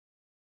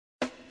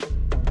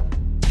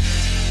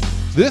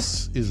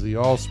This is the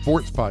All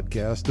Sports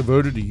Podcast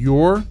devoted to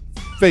your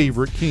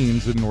favorite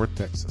teams in North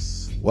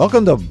Texas.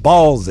 Welcome to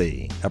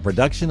Ballsy, a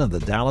production of the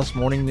Dallas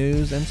Morning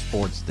News and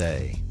Sports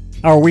Day.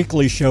 Our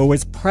weekly show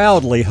is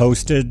proudly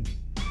hosted.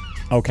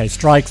 Okay,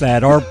 strike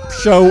that. Our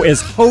show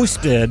is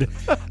hosted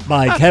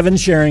by Kevin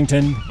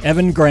Sherrington,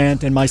 Evan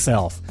Grant, and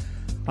myself.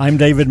 I'm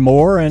David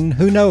Moore, and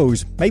who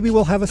knows, maybe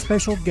we'll have a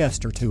special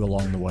guest or two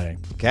along the way.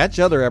 Catch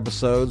other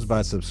episodes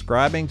by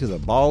subscribing to the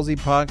Ballsy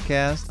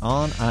Podcast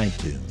on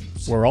iTunes.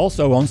 We're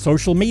also on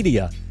social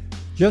media.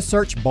 Just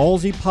search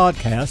Ballsy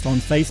Podcast on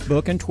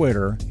Facebook and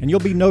Twitter, and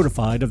you'll be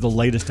notified of the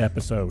latest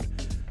episode.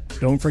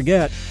 Don't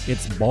forget,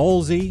 it's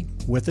Ballsy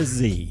with a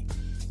Z.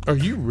 Are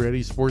you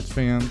ready, sports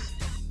fans?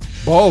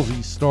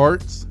 Ballsy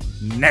starts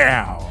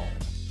now.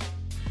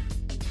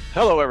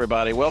 Hello,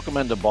 everybody. Welcome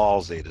into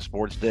Ballsy, the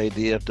Sports Day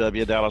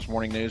DFW Dallas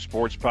Morning News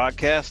Sports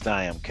Podcast.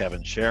 I am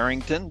Kevin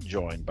Sherrington,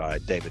 joined by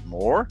David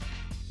Moore.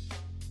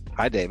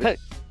 Hi, David. Hey.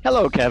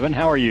 Hello, Kevin.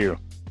 How are you?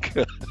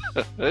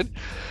 Good.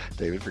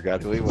 David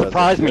forgot who he was.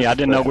 Surprised me. I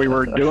didn't know we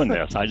were doing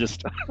this. I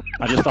just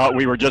thought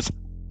we were just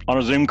on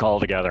a Zoom call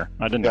together.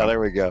 I didn't know. Yeah, there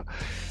we go.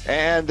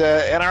 And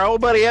our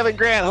old buddy Evan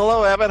Grant.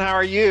 Hello, Evan. How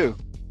are you?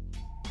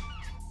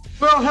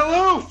 Well,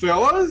 hello,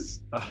 fellas.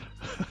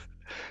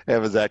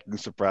 Evan's acting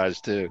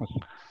surprised too.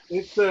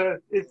 It's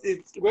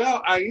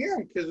well, I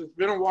am, because it's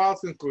been a while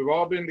since we've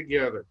all been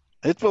together.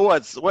 It's for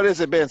what has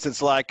it been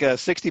since, like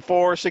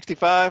 64,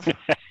 65?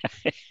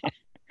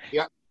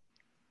 Yeah,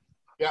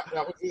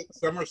 that was it.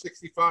 Summer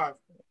 '65.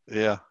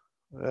 Yeah,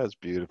 that was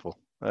beautiful.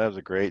 That was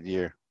a great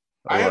year.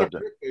 I loved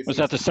had it. Was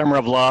that the Summer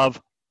of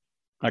Love?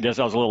 I guess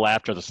that was a little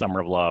after the Summer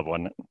of Love,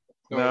 wasn't it?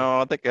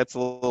 No, I think that's a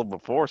little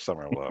before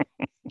Summer of Love.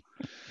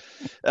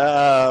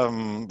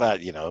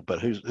 But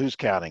who's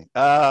counting?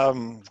 All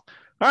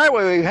right,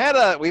 well, we've had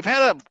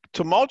a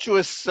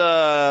tumultuous,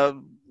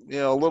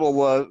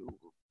 little.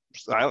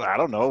 I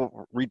don't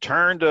know,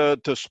 return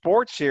to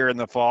sports here in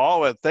the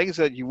fall with things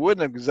that you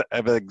wouldn't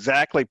have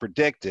exactly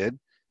predicted.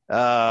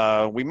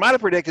 We might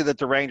have predicted that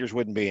the Rangers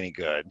wouldn't be any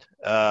good,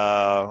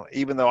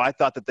 even though I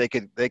thought that they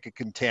could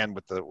contend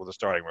with the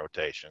starting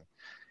rotation.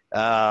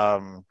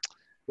 The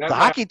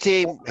hockey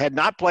team had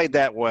not played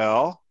that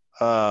well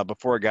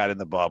before it got in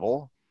the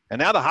bubble, and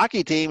now the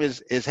hockey team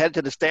is headed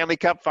to the Stanley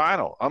Cup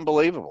final.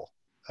 Unbelievable!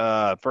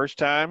 First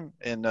time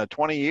in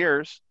 20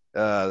 years.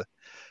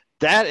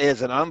 That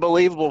is an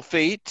unbelievable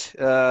feat.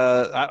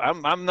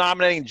 I'm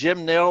nominating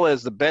Jim Nill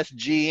as the best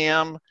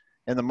GM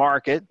in the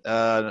market.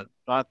 Probably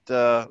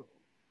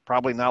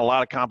not a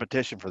lot of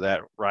competition for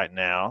that right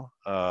now.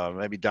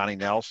 Maybe Donnie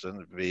Nelson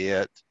would be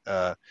it.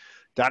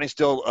 Donnie's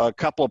still a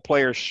couple of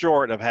players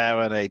short of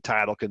having a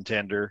title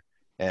contender,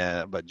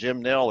 but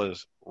Jim Nill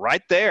is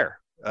right there,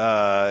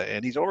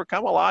 and he's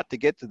overcome a lot to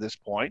get to this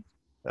point.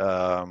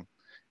 Kind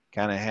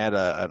of had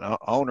an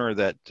owner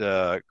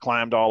that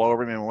climbed all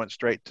over him and went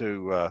straight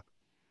to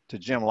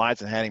Jim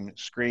Lights and had him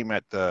scream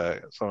at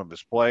some of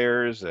his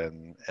players,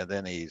 and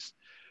then he's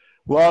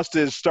lost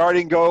his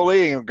starting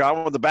goalie and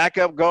gone with the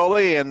backup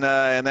goalie, and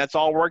that's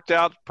all worked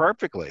out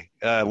perfectly.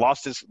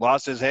 Lost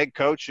his head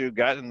coach, who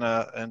got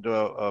into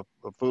a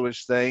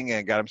foolish thing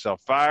and got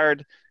himself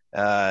fired,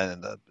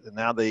 and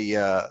now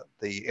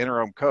the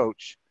interim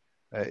coach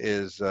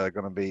is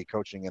going to be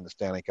coaching in the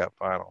Stanley Cup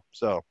final.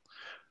 So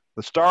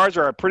the Stars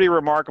are a pretty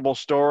remarkable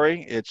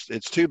story. It's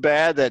too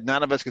bad that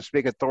none of us can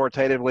speak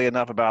authoritatively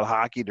enough about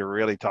hockey to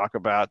really talk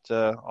about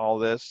all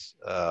this.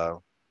 I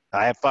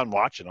have fun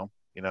watching them.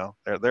 You know,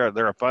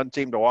 they're a fun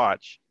team to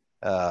watch.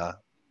 I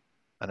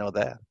know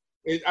that.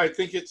 I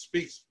think it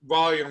speaks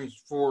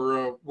volumes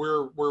for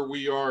where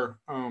we are.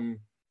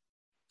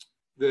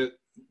 That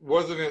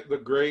wasn't it the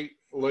great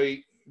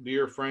late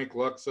dear Frank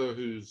Luxa,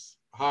 whose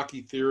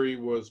hockey theory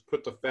was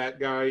put the fat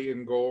guy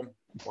in goal.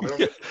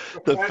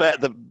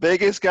 The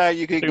biggest guy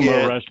you could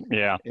get.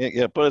 Yeah,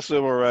 put a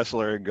sumo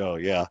wrestler and go.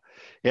 Yeah.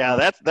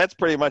 That's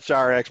pretty much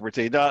our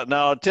expertise.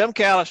 No, Tim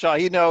Calishaw,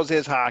 he knows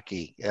his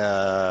hockey.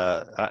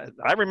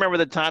 I remember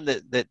the time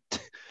that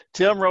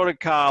Tim wrote a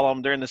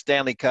column during the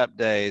Stanley Cup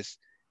days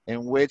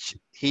in which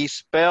he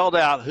spelled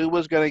out who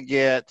was going to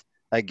get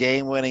a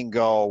game-winning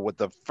goal with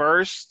the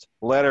first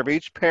letter of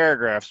each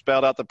paragraph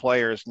spelled out the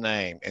player's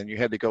name, and you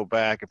had to go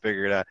back and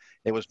figure it out.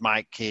 It was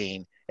Mike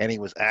Keane. And he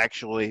was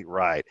actually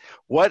right.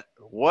 What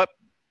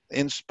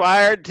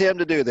inspired Tim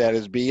to do that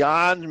is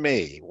beyond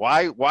me.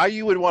 Why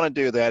you would want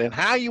to do that and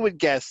how you would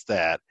guess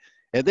that,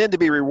 and then to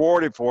be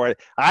rewarded for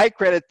it. I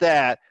credit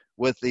that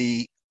with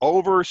the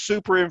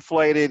super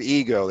inflated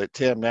ego that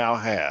Tim now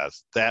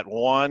has. That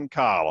one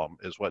column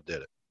is what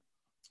did it.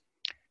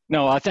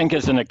 No, I think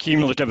it's an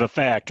accumulative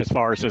effect as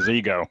far as his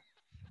ego.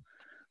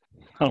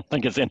 I don't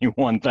think it's any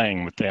one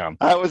thing with them.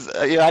 I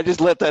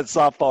just let that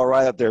softball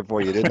right up there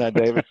for you, didn't I,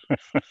 David?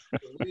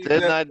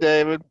 Didn't I,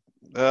 David?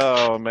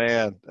 Oh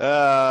man.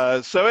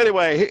 So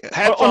anyway,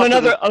 on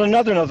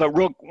another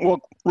note,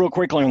 real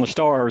quickly on the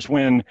Stars,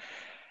 when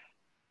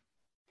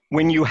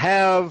you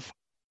have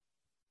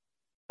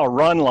a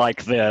run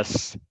like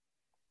this,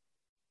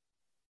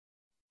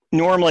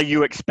 normally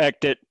you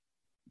expect it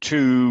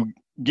to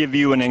give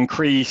you an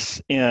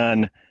increase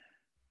in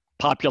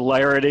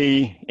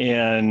popularity,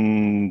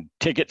 in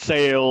ticket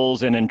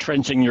sales, and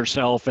entrenching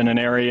yourself in an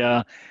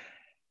area.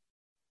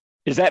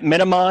 Is that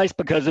minimized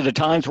because of the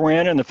times we're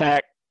in and the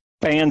fact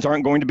fans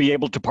aren't going to be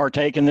able to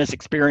partake in this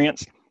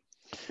experience?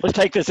 Let's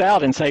take this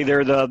out and say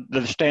they're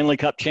the Stanley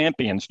Cup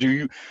champions.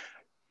 Do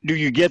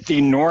you get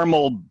the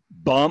normal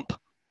bump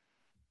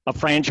a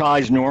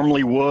franchise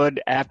normally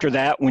would after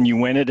that when you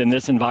win it in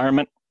this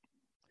environment?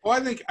 Well,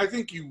 I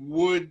think you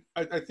would.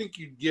 I think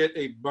you'd get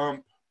a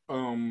bump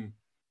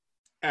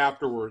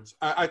afterwards.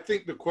 I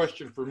think the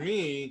question for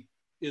me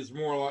is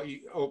more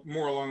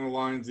along the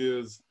lines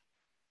is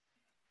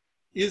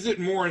it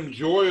more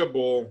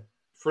enjoyable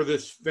for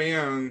this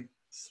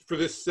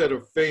set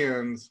of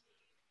fans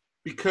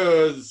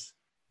because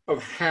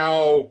of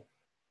how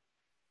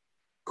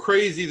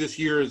crazy this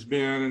year has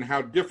been and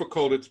how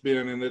difficult it's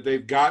been, and that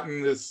they've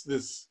gotten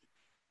this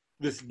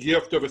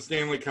gift of a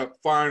Stanley Cup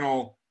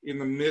final in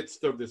the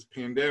midst of this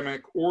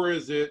pandemic, or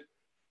is it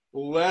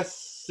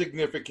less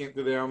significant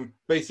to them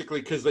basically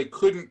because they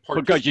couldn't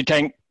participate? Because you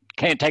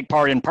can't take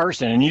part in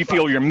person and you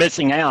feel you're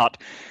missing out.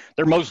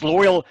 Their most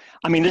loyal,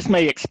 I mean, this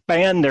may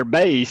expand their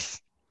base,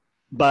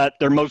 but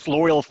their most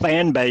loyal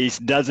fan base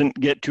doesn't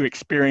get to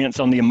experience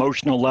on the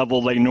emotional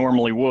level they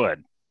normally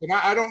would. And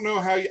I don't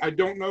know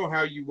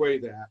how you weigh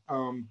that.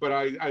 But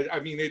I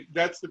mean,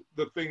 that's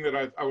the thing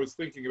that I was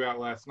thinking about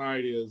last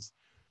night is,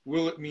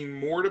 will it mean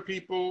more to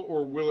people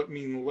or will it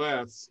mean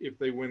less if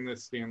they win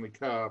this Stanley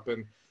Cup?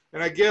 And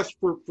I guess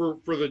for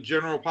the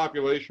general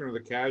population or the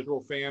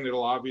casual fan,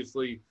 it'll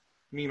obviously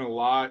mean a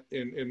lot.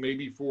 And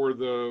maybe for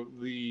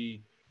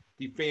the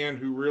fan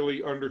who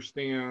really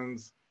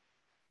understands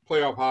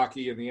playoff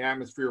hockey and the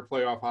atmosphere of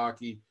playoff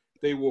hockey,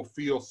 they will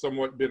feel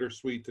somewhat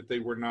bittersweet that they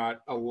were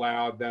not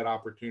allowed that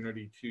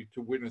opportunity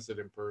to witness it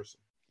in person.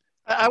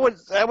 I would,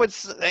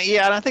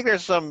 yeah, and I think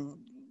there's some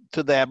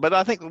to that, but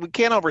I think we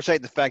can't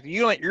overstate the fact that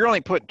you're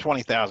only putting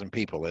 20,000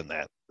 people in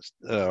that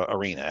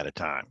arena at a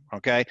time.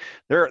 Okay,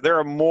 there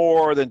are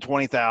more than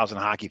 20,000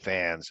 hockey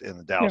fans in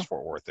the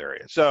Dallas-Fort Worth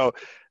area, so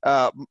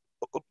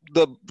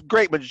the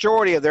great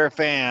majority of their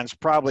fans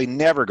probably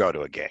never go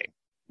to a game.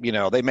 You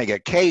know, they may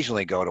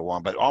occasionally go to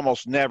one, but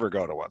almost never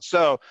go to one.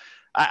 So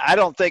I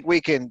don't think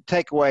we can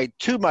take away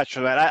too much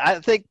from that. I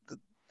think, to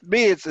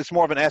me, it's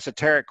more of an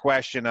esoteric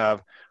question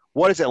of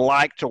what is it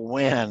like to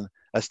win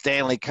a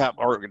Stanley Cup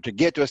or to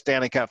get to a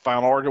Stanley Cup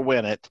final or to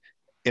win it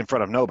in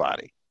front of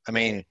nobody. I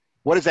mean,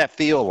 what does that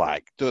feel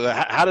like?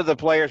 How do the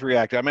players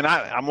react? I mean,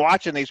 I'm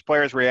watching these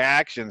players'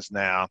 reactions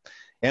now.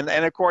 And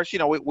of course, you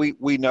know,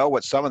 we know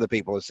what some of the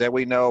people have said.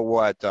 We know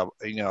what,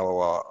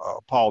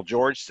 Paul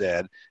George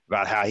said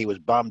about how he was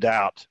bummed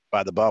out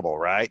by the bubble,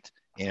 right?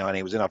 You know, and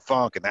he was in a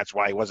funk, and that's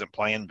why he wasn't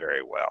playing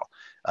very well.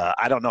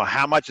 I don't know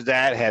how much of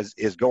that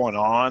is going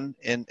on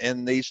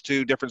in these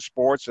two different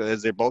sports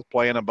as they both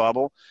play in a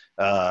bubble.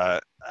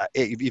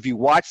 If you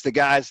watch the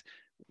guys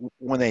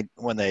when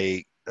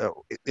they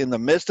in the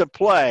midst of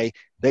play,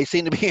 they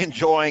seem to be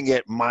enjoying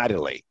it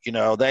mightily. You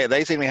know,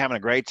 they seem to be having a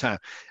great time.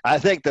 I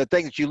think the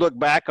thing that you look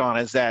back on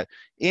is that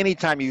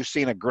anytime you've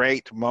seen a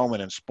great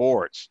moment in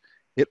sports,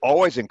 it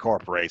always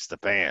incorporates the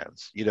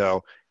fans. You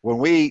know, when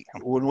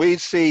we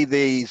see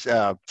these,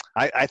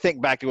 I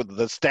think back to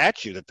the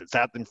statue that's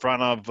out in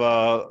front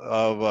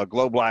of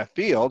Globe Life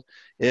Field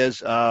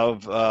is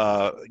of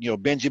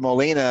Benji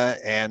Molina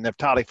and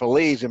Neftali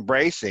Feliz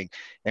embracing,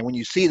 and when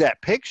you see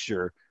that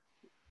picture,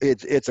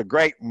 it's a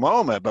great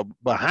moment. But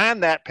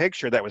behind that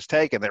picture that was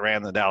taken that ran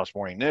in the Dallas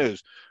Morning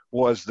News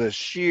was the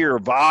sheer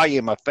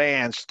volume of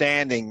fans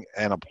standing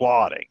and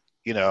applauding.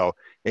 You know,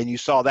 and you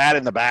saw that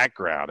in the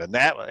background,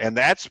 and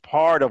that's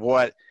part of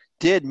what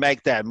did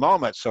make that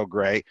moment so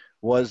great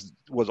was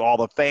all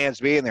the fans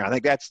being there. I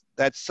think that's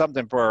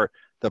something for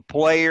the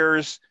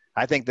players.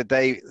 I think that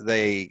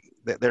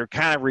they're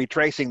kind of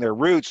retracing their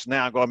roots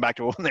now, going back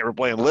to when they were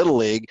playing Little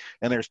League,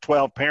 and there's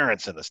 12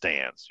 parents in the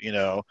stands, you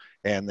know,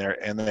 and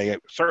they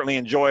certainly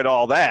enjoyed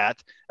all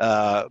that,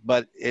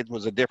 but it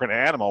was a different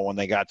animal when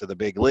they got to the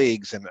big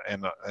leagues, and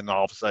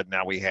all of a sudden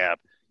now we have,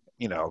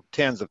 you know,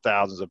 tens of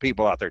thousands of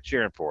people out there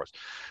cheering for us.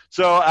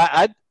 So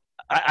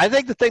I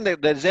think the thing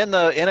that is in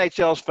the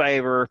NHL's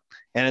favor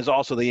and is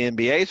also the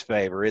NBA's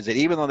favor is that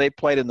even though they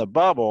played in the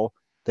bubble,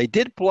 they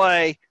did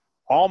play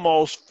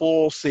almost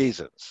full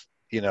seasons.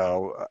 You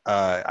know,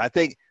 I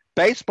think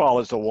baseball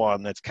is the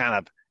one that's kind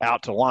of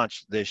out to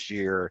lunch this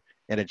year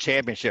in a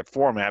championship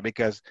format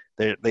because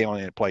they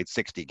only played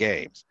 60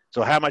 games.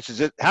 So how much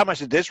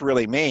did this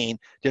really mean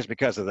just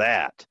because of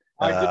that?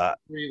 I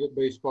disagree that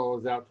baseball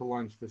is out to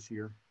lunch this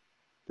year.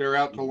 They're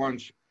out to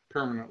lunch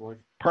permanently.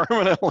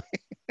 Permanently?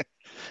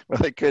 Well,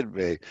 they could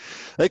be.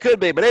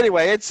 But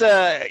anyway, it's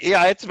a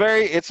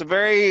very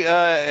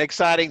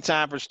exciting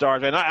time for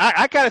Stars. And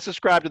I kind of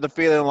subscribe to the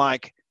feeling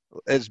like,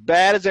 as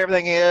bad as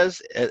everything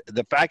is,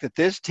 the fact that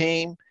this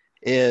team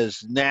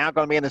is now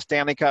going to be in the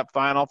Stanley Cup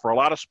final for a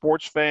lot of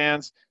sports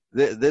fans,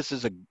 this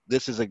is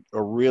a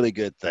really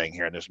good thing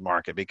here in this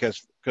market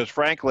because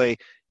frankly,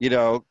 you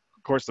know,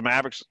 of course, the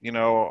Mavericks,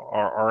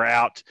 are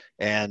out,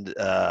 and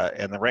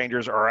the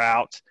Rangers are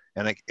out,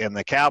 and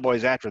the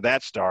Cowboys after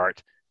that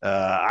start.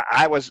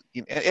 I was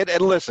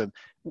and listen,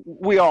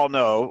 we all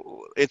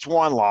know it's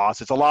one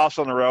loss. It's a loss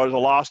on the road. It's a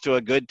loss to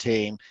a good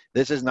team.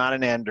 This is not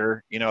an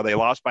ender. They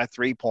lost by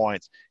 3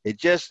 points.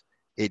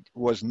 It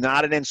was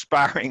not an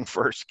inspiring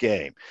first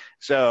game.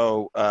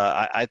 So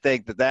I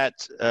think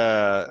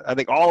I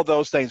think all of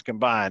those things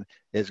combined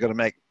is going to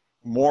make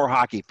more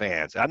hockey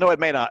fans. I know it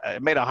made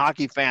a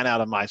hockey fan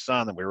out of my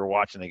son that we were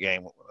watching the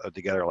game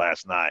together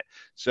last night.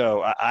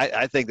 So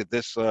I think that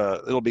this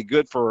it'll be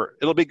good for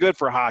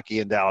hockey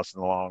in Dallas in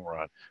the long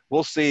run.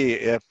 We'll see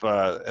if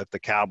the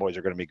Cowboys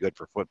are going to be good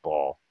for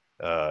football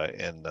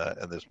in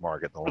this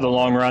market in the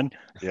long run.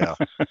 Yeah.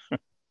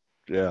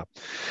 Yeah.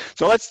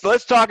 So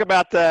let's talk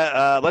about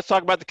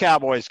the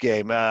Cowboys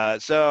game.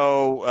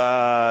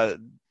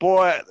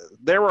 Boy,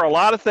 there were a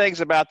lot of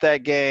things about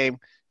that game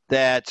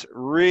that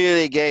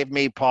really gave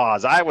me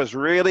pause. I was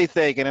really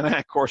thinking, and I,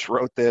 of course,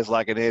 wrote this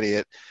like an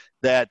idiot,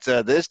 that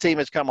this team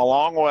has come a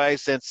long way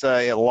since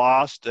it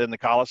lost in the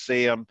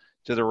Coliseum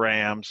to the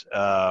Rams.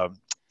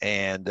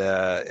 And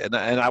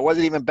I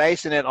wasn't even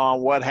basing it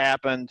on what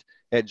happened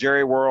at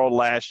Jerry World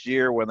last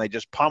year when they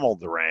just pummeled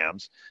the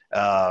Rams.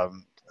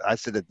 I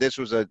said that this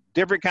was a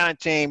different kind of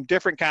team,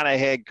 different kind of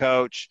head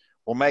coach,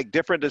 will make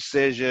different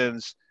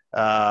decisions.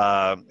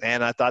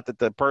 And I thought that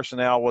the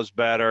personnel was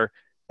better.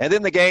 And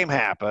then the game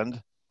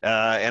happened,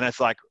 and it's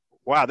like,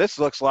 wow, this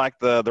looks like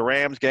the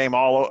Rams game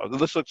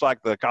this looks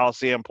like the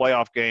Coliseum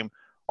playoff game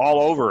all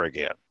over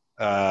again.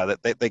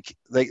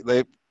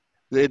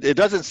 It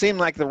doesn't seem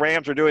like the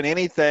Rams are doing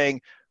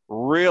anything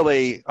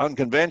really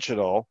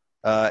unconventional,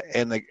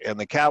 and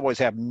the Cowboys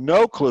have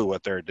no clue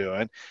what they're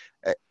doing.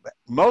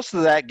 Most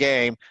of that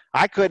game,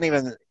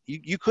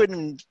 you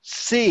couldn't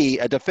see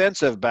a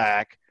defensive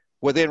back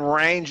within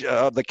range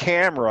of the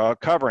camera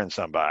covering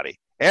somebody.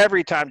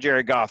 Every time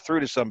Jared Goff threw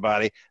to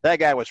somebody, that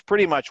guy was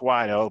pretty much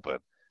wide open.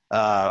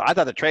 I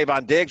thought that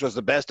Trayvon Diggs was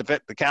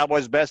the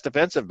Cowboys' best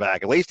defensive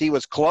back. At least he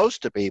was close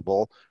to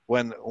people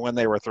when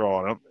they were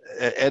throwing him.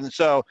 And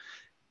so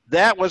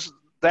that was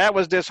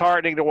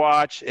disheartening to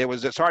watch. It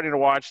was disheartening to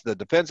watch the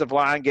defensive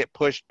line get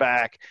pushed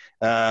back.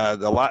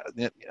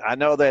 I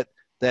know that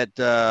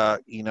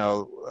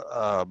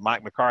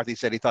Mike McCarthy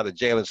said he thought that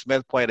Jalen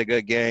Smith played a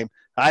good game.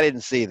 I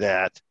didn't see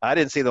that. I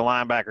didn't see the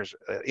linebackers,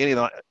 any of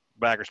the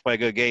linebackers play a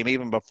good game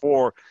even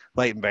before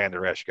Leighton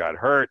Vander Esch got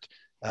hurt.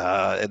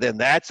 And then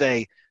that's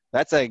a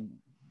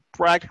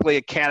practically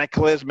a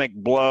cataclysmic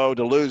blow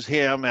to lose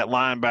him at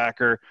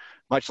linebacker,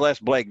 much less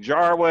Blake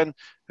Jarwin,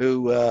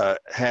 who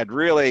had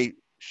really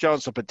shown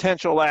some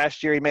potential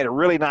last year. He made a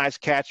really nice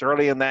catch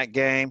early in that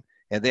game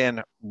and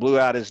then blew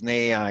out his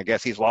knee. I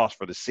guess he's lost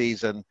for the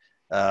season.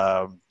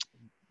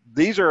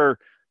 These are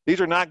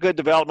not good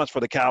developments for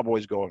the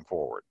Cowboys going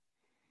forward.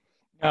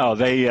 No,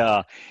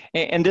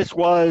 and this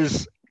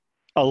was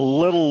a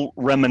little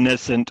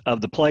reminiscent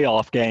of the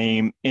playoff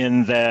game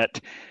in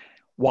that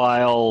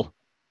while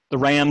the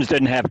Rams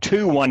didn't have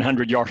two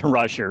 100-yard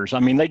rushers, I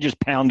mean, they just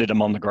pounded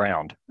them on the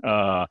ground.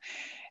 But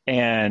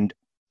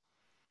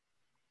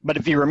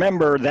if you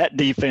remember, that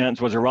defense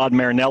was a Rod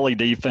Marinelli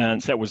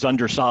defense that was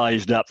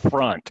undersized up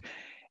front.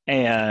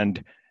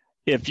 And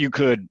if you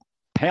could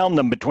pound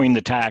them between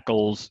the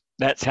tackles,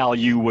 that's how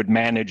you would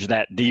manage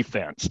that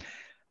defense.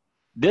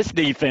 This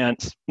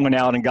defense went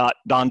out and got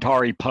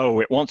Dontari Poe.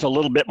 It wants a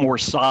little bit more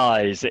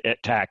size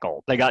at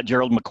tackle. They got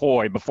Gerald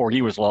McCoy before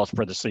he was lost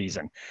for the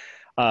season.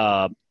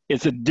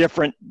 It's a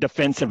different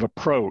defensive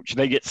approach.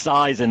 They get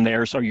size in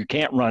there so you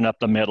can't run up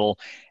the middle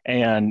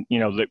and,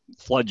 that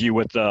flood you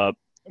with the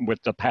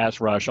pass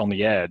rush on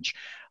the edge.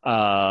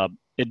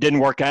 It didn't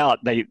work out.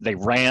 They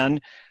ran.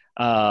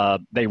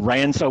 They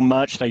ran so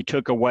much they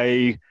took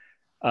away.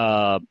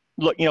 That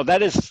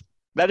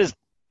is.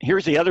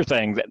 Here's the other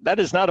thing. That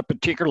is not a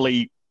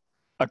particularly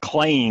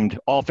acclaimed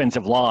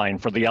offensive line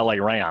for the LA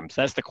Rams.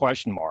 That's the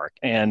question mark.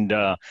 And,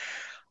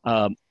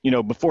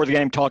 before the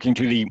game, talking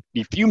to the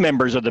few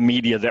members of the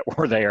media that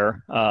were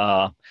there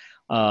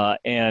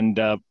and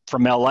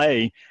from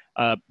LA,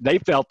 they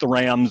felt the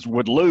Rams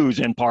would lose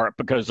in part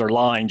because their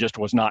line just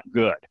was not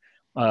good.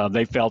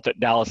 They felt that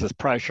Dallas's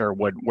pressure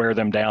would wear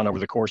them down over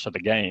the course of the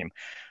game.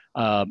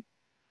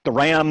 The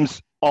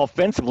Rams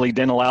offensively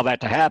didn't allow that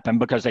to happen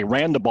because they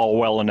ran the ball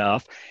well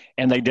enough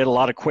and they did a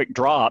lot of quick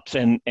drops.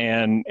 And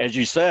as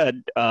you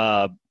said,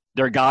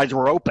 their guys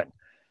were open.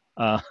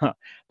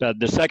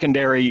 The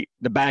secondary,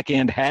 the back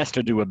end has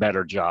to do a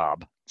better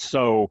job.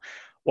 So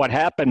what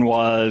happened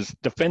was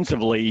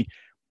defensively,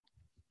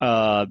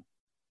 the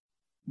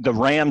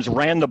Rams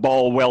ran the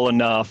ball well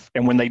enough.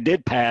 And when they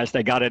did pass,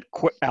 they got it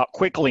out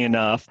quickly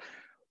enough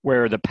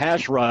where the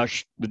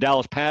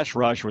Dallas pass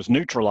rush was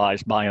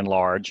neutralized by and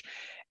large.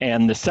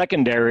 And the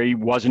secondary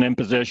wasn't in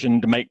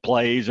position to make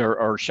plays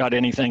or shut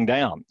anything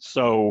down.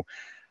 So,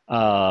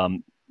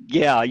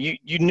 you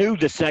knew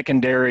the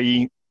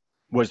secondary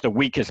was the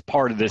weakest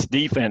part of this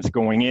defense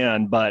going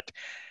in. But,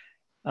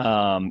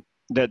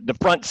 the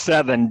front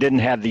seven didn't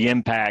have the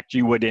impact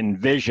you would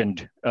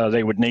envisioned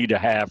they would need to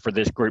have for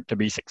this group to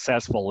be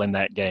successful in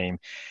that game.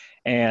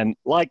 And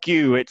like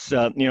you, it's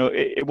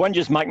it wasn't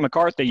just Mike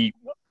McCarthy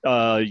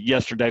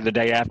yesterday, the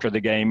day after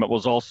the game. It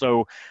was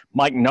also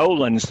Mike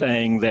Nolan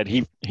saying that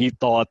he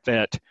thought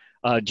that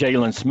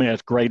Jalen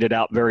Smith graded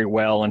out very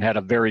well and had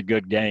a very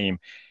good game.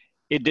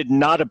 It did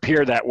not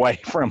appear that way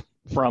from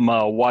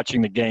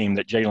watching the game,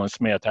 that Jalen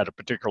Smith had a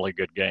particularly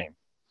good game.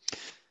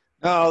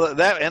 No,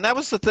 that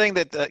was the thing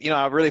that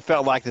I really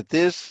felt like that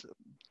this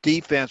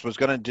defense was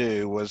going to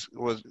do was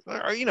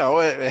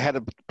it had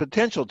a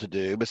potential to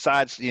do,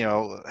 besides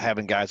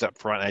having guys up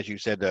front, as you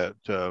said,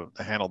 to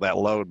handle that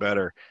load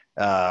better,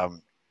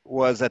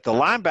 was that the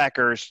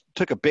linebackers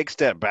took a big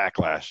step back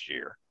last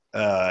year.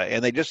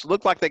 And they just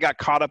looked like they got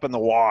caught up in the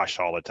wash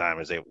all the time,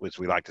 as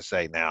we like to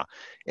say now.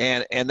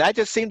 And that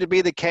just seemed to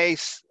be the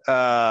case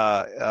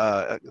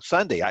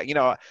Sunday.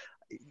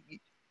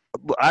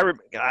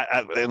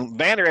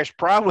 Vander Esch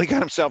probably got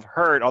himself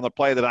hurt on the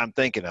play that I'm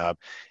thinking of.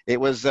 It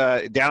was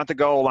down at the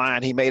goal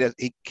line.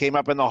 He came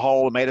up in the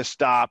hole and made a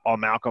stop on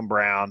Malcolm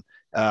Brown.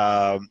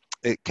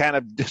 It kind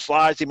of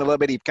dislodged him a little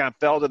bit. He kind of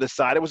fell to the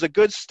side. It was a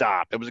good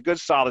stop. It was a good,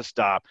 solid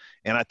stop.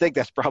 And I think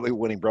that's probably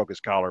when he broke his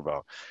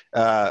collarbone.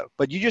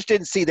 But you just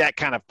didn't see that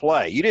kind of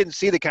play. You didn't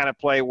see the kind of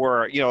play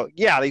where,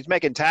 he's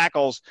making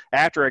tackles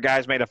after a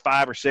guy's made a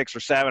 5 or 6 or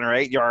 7 or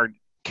 8 yard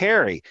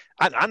carry.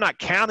 I'm not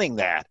counting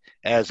that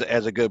as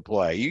a good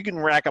play. You can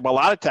rack up a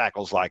lot of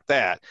tackles like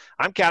that.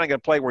 I'm counting a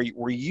play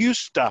where you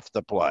stuff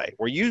the play,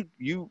 where you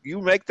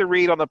make the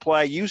read on the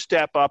play, you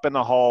step up in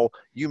the hole,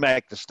 you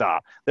make the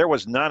stop. There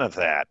was none of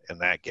that in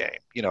that game.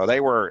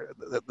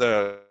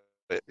 The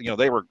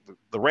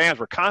Rams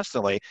were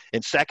constantly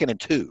in 2nd and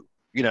 2.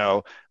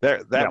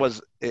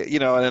 Was,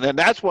 and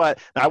that's what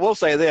I will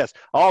say this.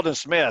 Aldon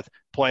Smith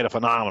played a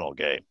phenomenal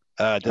game.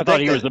 I thought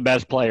he was the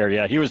best player.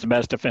 Yeah, he was the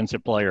best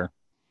defensive player.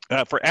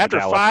 After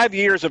 5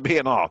 years of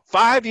being off,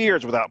 5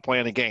 years without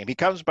playing a game, he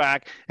comes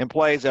back and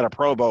plays at a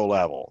Pro Bowl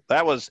level.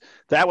 That was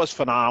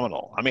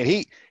phenomenal. I mean,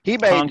 he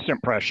made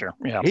constant pressure.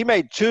 Yeah, he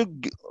made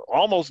 2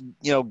 almost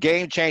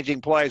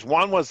game-changing plays.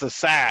 One was the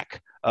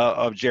sack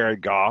of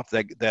Jared Goff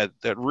that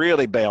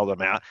really bailed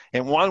him out,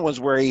 and one was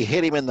where he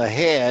hit him in the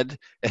head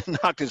and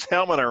knocked his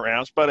helmet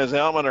around, spun his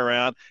helmet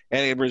around,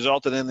 and it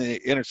resulted in the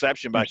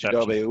interception by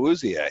Chidobe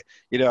Awuzie.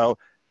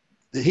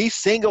 He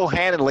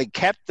single-handedly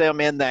kept them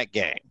in that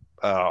game.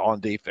 On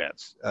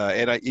defense.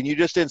 And you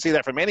just didn't see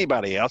that from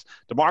anybody else.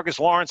 DeMarcus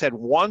Lawrence had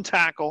 1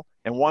 tackle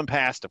and 1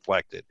 pass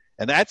deflected.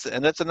 And that's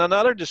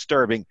another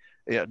disturbing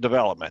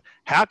development.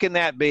 How can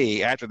that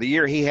be after the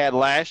year he had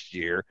last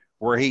year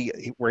where he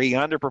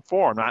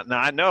underperformed? Now,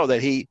 I know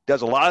that he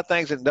does a lot of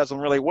things and does them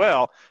really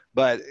well,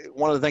 but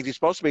one of the things he's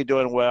supposed to be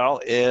doing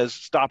well is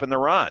stopping the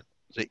run.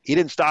 He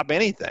didn't stop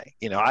anything.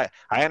 I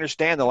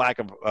understand the lack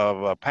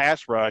of a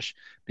pass rush,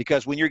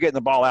 because when you're getting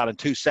the ball out in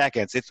 2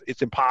 seconds,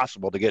 it's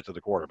impossible to get to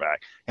the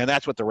quarterback. And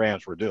that's what the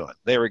Rams were doing.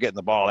 They were getting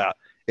the ball out.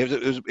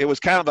 It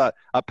was kind of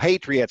a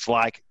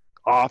Patriots-like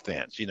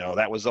offense.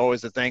 That was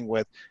always the thing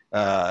with,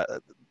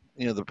 the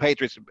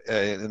Patriots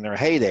in their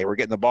heyday were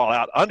getting the ball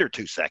out under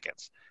 2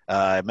 seconds,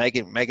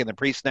 making the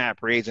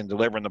pre-snap reads and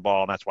delivering the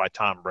ball. And that's why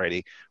Tom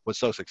Brady was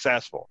so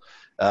successful.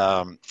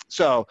 It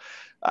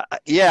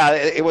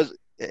was.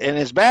 And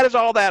as bad as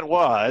all that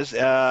was,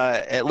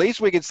 at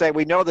least we could say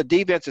we know the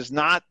defense is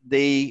not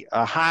the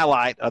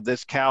highlight of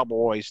this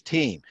Cowboys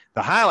team.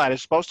 The highlight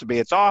is supposed to be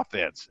its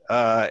offense.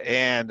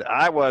 And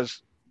I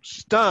was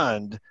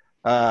stunned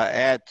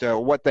at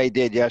what they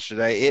did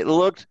yesterday. It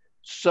looked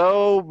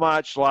so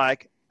much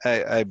like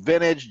a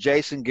vintage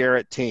Jason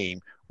Garrett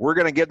team. We're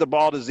going to give the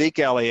ball to Zeke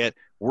Elliott.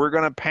 We're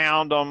going to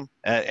pound them,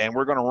 and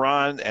we're going to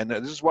run, and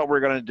this is what we're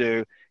going to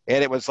do.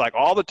 And it was like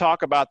all the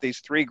talk about these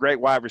 3 great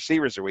wide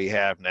receivers that we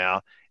have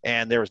now,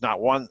 and there was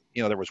not one –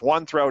 there was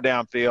 1 throw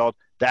downfield.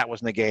 That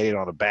was negated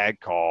on a bad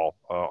call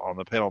on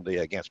the penalty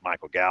against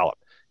Michael Gallup.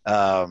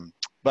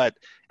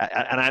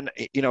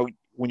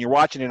 When you're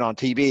watching it on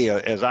TV,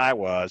 as I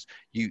was,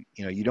 you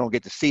don't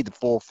get to see the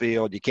full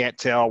field. You can't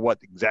tell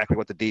exactly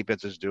what the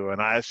defense is doing.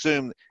 I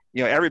assume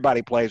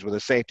everybody plays with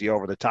a safety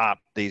over the top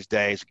these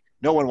days.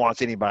 No one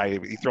wants anybody to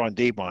be throwing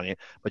deep on you.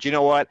 But you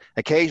know what?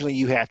 Occasionally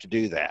you have to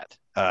do that.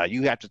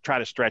 You have to try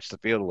to stretch the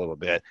field a little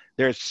bit.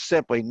 There's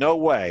simply no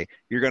way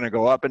you're going to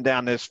go up and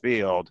down this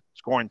field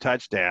scoring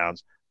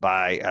touchdowns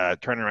by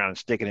turning around and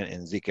sticking it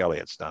in Zeke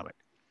Elliott's stomach.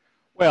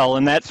 Well,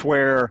 and that's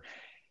where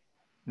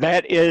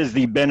that is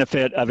the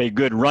benefit of a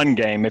good run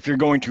game. If you're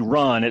going to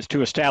run, it's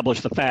to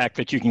establish the fact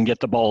that you can get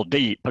the ball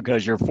deep,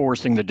 because you're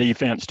forcing the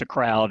defense to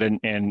crowd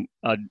and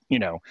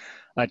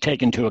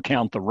take into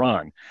account the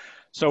run.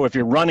 So if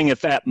you're running it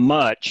that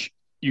much,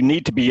 you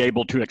need to be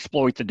able to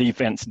exploit the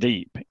defense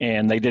deep,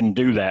 and they didn't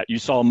do that. You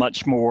saw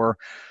much more.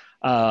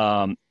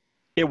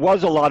 It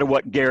was a lot of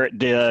what Garrett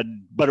did,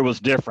 but it was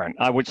different.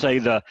 I would say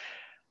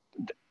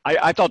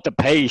I thought the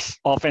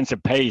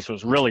offensive pace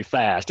was really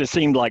fast. It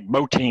seemed like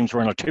both teams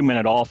were in a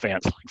 2-minute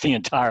offense like the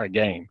entire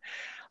game.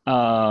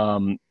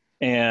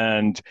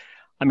 And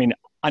I mean,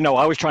 I know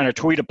I was trying to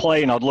tweet a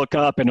play and I'd look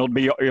up and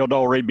it'll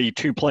already be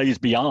 2 plays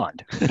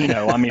beyond.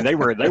 I mean, they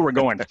were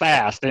going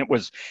fast and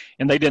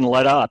they didn't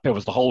let up. It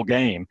was the whole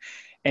game.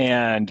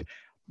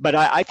 But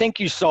I think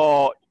you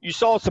saw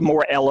some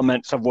more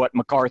elements of what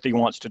McCarthy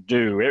wants to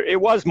do. It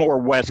was more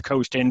West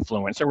Coast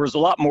influence. There was a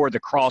lot more of the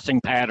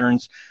crossing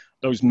patterns,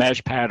 those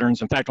mesh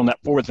patterns. In fact, on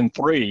that 4th and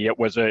 3, it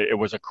was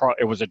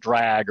a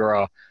drag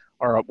or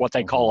what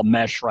they call a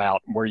mesh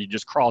route where you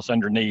just cross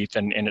underneath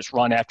and it's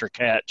run after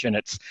catch, and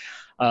it's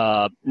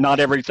not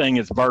everything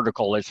is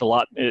vertical.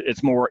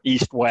 It's more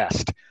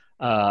east-west.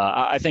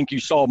 I think you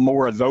saw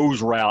more of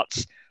those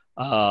routes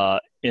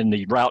in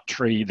the route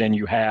tree than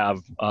you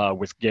have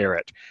with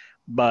Garrett.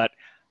 But,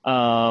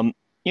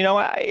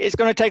 it's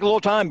going to take a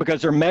little time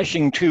because they're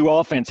meshing 2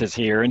 offenses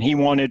here,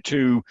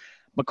 and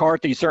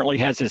McCarthy certainly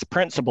has his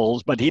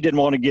principles, but he didn't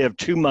want to give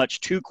too much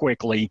too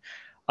quickly.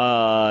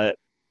 I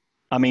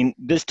mean,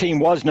 this team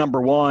was number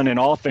 1 in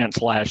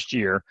offense last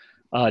year,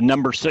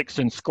 number 6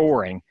 in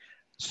scoring.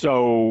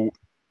 So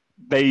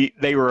they've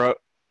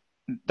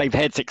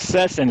had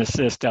success in the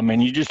system,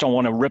 and you just don't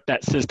want to rip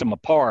that system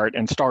apart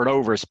and start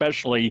over,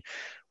 especially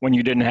when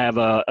you didn't have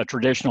a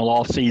traditional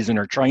off-season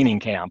or training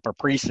camp or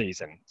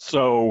preseason.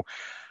 So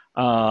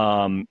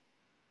now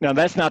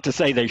that's not to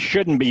say they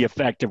shouldn't be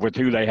effective with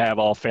who they have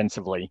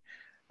offensively.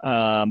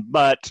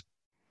 But,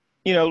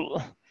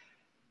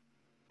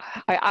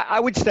 I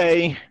would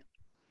say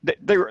that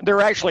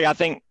there actually, I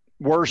think,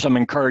 were some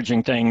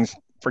encouraging things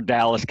for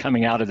Dallas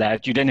coming out of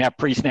that. You didn't have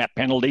pre-snap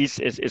penalties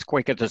as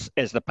quick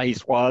as the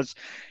pace was,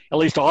 at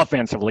least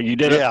offensively. You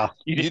did it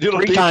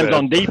 3 times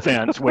on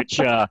defense, which,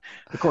 of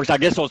course, I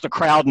guess was the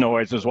crowd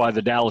noise is why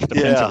the Dallas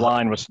defensive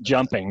line was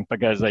jumping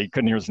because they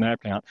couldn't hear the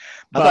snap count.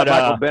 But I thought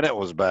Michael Bennett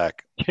was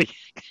back.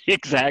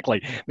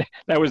 Exactly.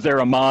 That was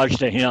their homage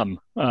to him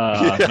in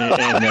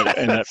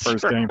that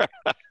first game.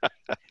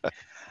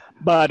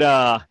 But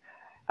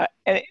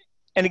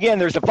and again,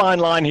 there's a fine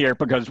line here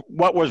because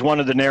what was one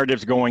of the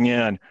narratives going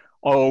in?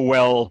 Oh,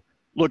 well,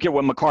 look at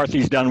what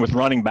McCarthy's done with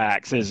running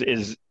backs.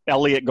 Is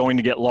Elliott going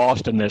to get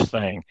lost in this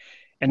thing?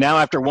 And now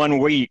after 1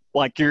 week,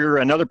 like you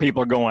and other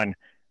people are going,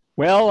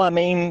 well, I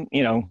mean,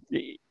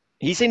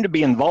 he seemed to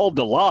be involved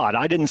a lot.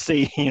 I didn't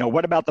see,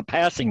 what about the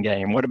passing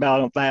game? What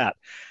about that?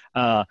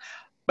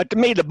 But to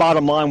me, the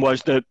bottom line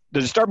was the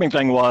disturbing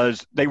thing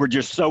was they were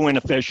just so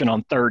inefficient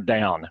on 3rd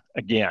down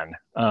again.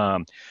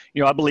 I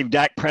believe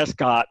Dak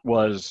Prescott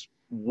was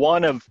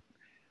one of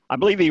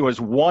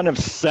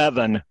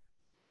 7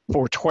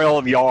 for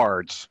 12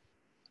 yards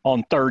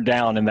on 3rd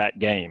down in that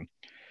game.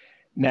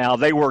 Now,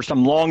 they were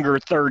some longer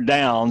 3rd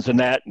downs, and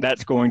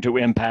that's going to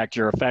impact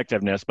your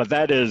effectiveness. But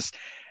that is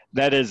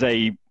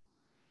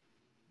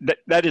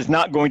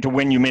not going to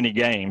win you many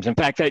games. In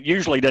fact, that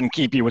usually doesn't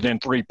keep you within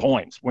 3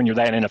 points when you're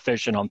that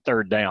inefficient on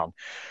 3rd down.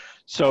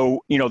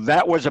 So,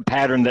 that was a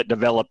pattern that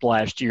developed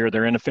last year,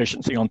 their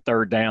inefficiency on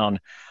 3rd down.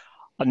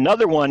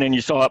 Another one, and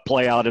you saw it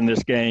play out in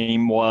this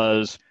game,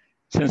 was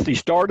since the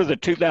start of the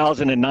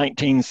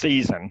 2019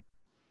 season,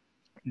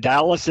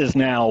 Dallas is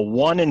now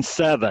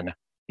 1-7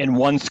 in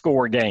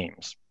 1-score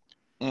games.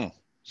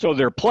 So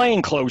they're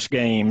playing close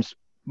games,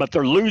 but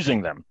they're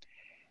losing them.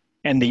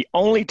 And the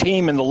only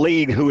team in the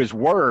league who is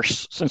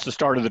worse since the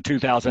start of the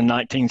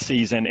 2019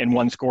 season in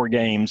 1-score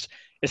games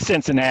is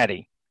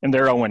Cincinnati, and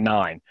they're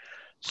 0-9.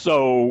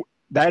 So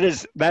that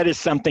is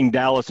something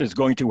Dallas is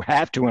going to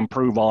have to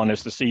improve on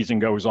as the season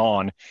goes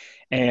on.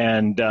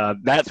 And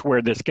that's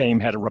where this game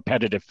had a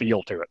repetitive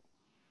feel to it.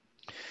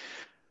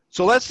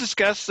 So let's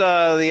discuss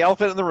the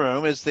elephant in the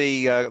room is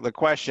the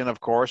question, of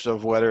course,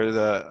 of whether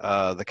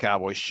the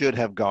Cowboys should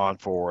have gone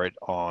for it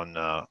on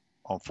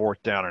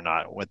 4th down or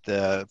not.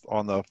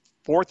 On the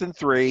 4th and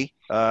 3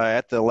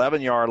 at the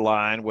 11-yard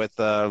line with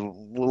a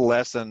little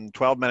less than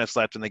 12 minutes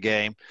left in the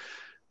game,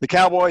 the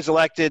Cowboys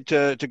elected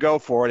to go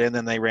for it, and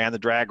then they ran the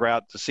drag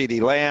route to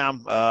CeeDee Lamb.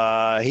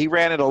 He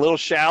ran it a little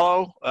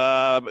shallow.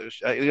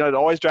 It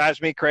always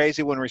drives me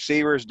crazy when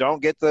receivers don't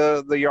get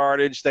the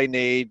yardage they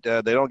need.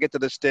 They don't get to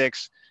the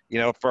sticks,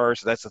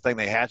 first. That's the thing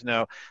they have to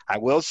know. I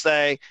will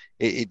say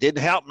it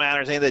didn't help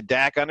matters any that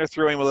Dak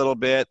underthrew him a little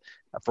bit.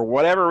 For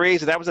whatever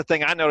reason, that was the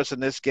thing I noticed in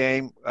this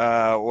game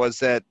was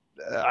that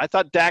I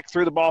thought Dak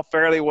threw the ball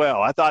fairly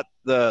well. I thought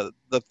the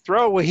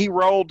throw where he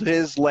rolled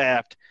his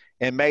left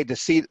and made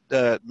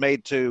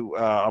to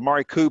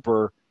Amari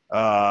Cooper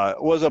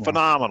was a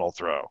phenomenal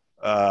throw.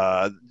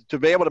 To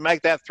be able to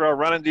make that throw,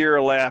 run into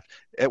your left,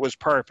 it was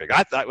perfect.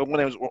 I thought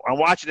I'm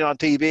watching it on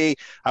TV,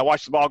 I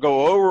watched the ball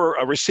go over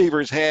a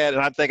receiver's head,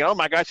 and I'm thinking, oh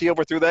my gosh, he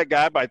overthrew that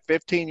guy by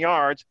 15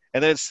 yards,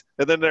 and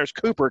then there's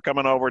Cooper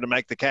coming over to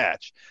make the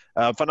catch.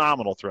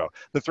 Phenomenal throw.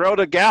 The throw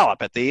to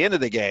Gallup at the end of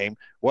the game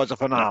was a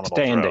phenomenal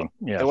throw.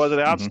 Yes. It was an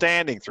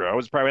outstanding throw. It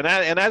was probably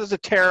that is a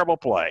terrible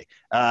play.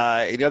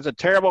 It was a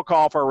terrible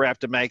call for a ref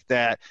to make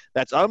that.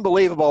 That's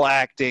unbelievable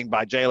acting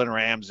by Jalen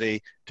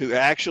Ramsey to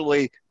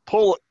actually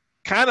pull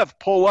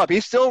up.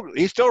 He's still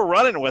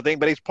running with him,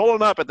 but he's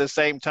pulling up at the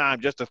same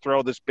time just to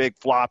throw this big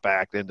flop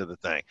act into the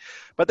thing.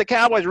 But the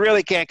Cowboys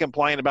really can't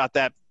complain about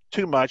that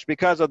too much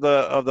because of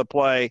the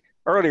play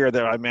earlier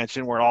that I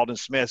mentioned where Aldon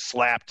Smith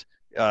slapped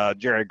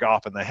Jared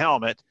Goff in the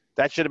helmet.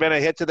 That should have been a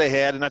hit to the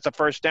head, and that's a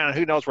first down.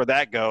 Who knows where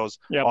that goes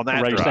on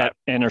that drive. That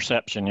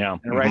interception, yeah.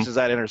 And erases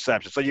that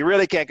interception. So you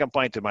really can't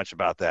complain too much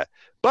about that.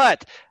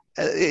 But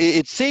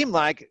it seemed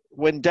like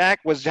when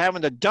Dak was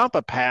having to dump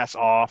a pass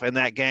off in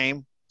that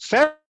game,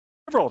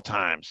 several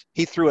times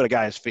he threw at a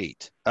guy's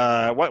feet.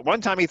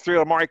 One time he threw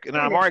Amari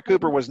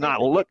Cooper was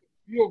not looking.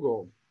 Field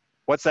goal.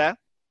 What's that?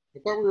 I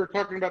thought we were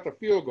talking about the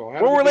field goal.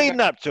 Well, we're leading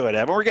up to it,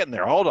 Evan. We're getting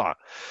there. Hold on.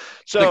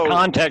 So the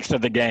context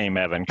of the game,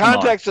 Evan.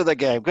 Context of the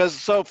game,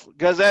 because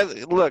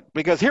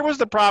here was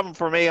the problem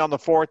for me on the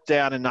fourth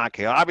down and not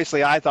kick.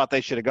 Obviously, I thought they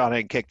should have gone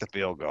ahead and kicked the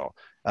field goal.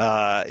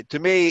 To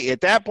me,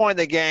 at that point in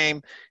the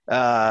game,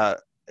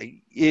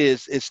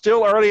 it's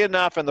still early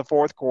enough in the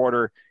fourth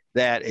quarter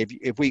that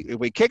if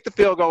we kick the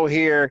field goal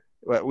here,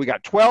 we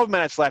got 12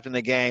 minutes left in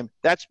the game.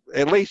 That's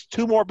at least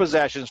 2 more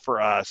possessions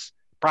for us.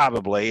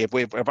 Probably,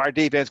 if our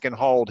defense can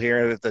hold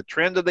here, if the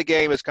trend of the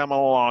game is coming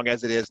along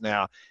as it is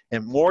now,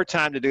 and more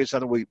time to do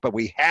something, but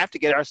we have to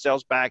get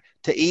ourselves back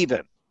to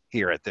even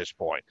here at this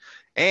point.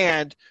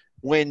 And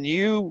when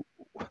on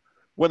a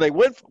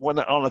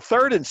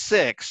 3rd and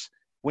 6,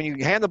 when you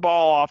hand the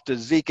ball off to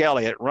Zeke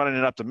Elliott running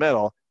it up the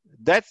middle,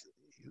 it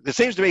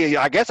seems to me,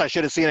 I guess I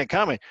should have seen it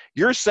coming.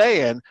 You're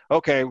saying,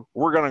 okay,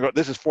 we're going to go.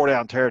 This is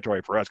 4-down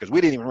territory for us because we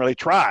didn't even really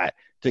try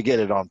to get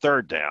it on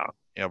 3rd down,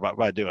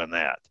 by doing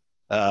that.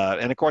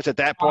 And of course, at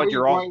that point,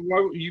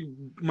 you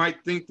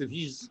might think that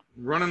he's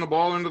running the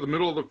ball into the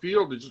middle of the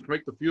field to just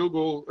make the field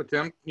goal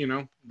attempt.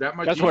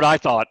 That's what I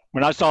thought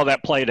when I saw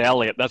that play to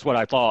Elliott. That's what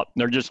I thought.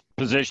 They're just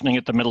positioning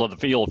it the middle of the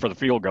field for the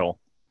field goal.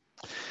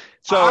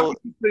 So I would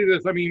say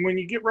this. I mean, when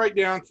you get right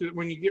down to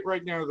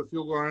the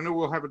field goal, I know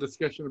we'll have a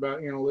discussion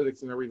about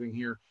analytics and everything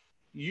here.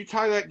 You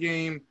tie that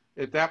game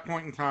at that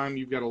point in time.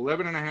 You've got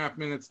 11 and a half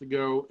minutes to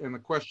go, and the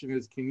question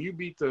is, can you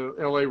beat the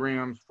LA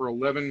Rams for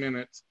 11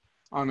 minutes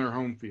on their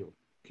home field?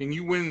 Can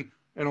you win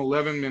an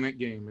 11-minute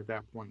game at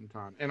that point in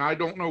time? And I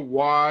don't know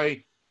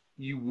why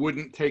you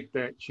wouldn't take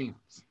that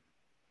chance.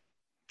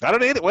 I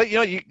don't either. Well,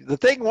 the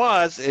thing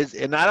is,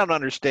 and I don't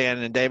understand,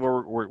 and Dave,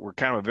 we're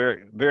kind of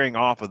veering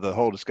off of the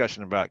whole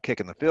discussion about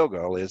kicking the field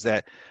goal, is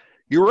that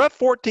you were up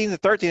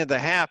 14-13 at the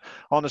half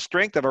on the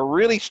strength of a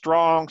really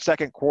strong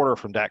second quarter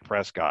from Dak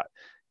Prescott.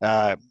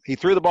 He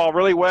threw the ball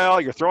really well.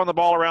 You're throwing the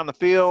ball around the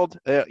field.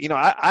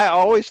 I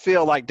always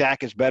feel like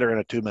Dak is better in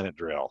a 2-minute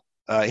drill.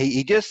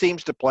 He just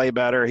seems to play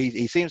better.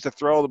 He seems to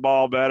throw the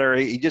ball better.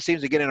 He just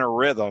seems to get in a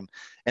rhythm.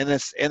 And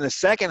in the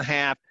second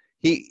half,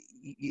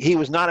 he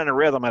was not in a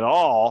rhythm at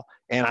all.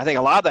 And I think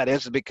a lot of that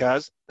is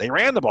because they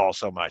ran the ball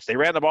so much. They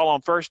ran the ball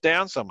on first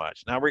down so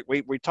much. Now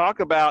we talk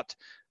about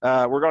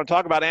we're going to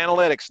talk about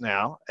analytics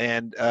now.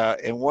 And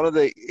one of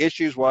the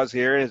issues was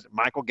here is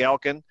Michael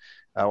Gelkin,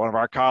 one of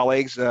our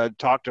colleagues,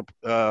 talked to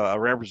a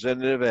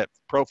representative at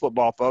Pro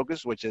Football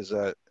Focus, which is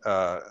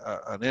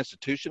an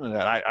institution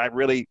that I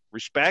really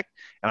respect,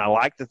 and I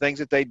like the things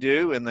that they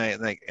do, and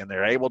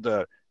they're able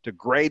to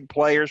grade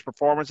players'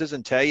 performances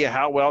and tell you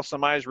how well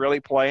somebody's really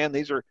playing.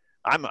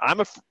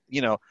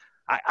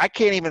 I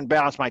can't even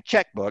balance my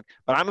checkbook,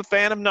 but I'm a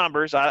fan of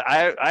numbers.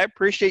 I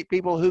appreciate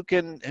people who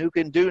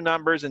can do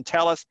numbers and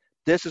tell us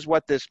this is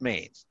what this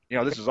means.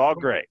 This is all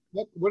great.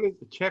 What is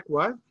the check?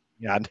 What?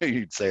 Yeah, I knew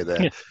you'd say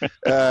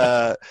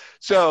that.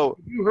 So,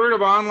 have you heard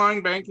of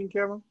online banking,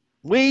 Kevin?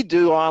 We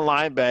do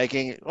online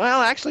banking.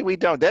 Well, actually, we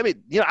don't. Debbie,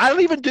 I don't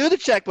even do the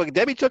checkbook.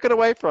 Debbie took it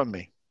away from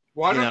me.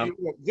 Why don't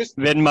you just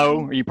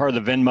Venmo? Are you part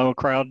of the Venmo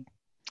crowd?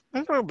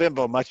 I don't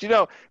Venmo much,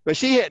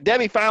 but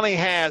Debbie finally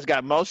has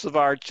got most of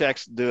our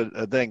checks to do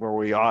a thing where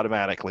we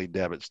automatically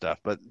debit stuff.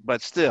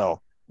 But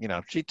still,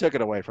 she took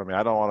it away from me.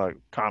 I don't want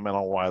to comment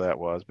on why that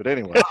was, but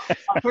anyway.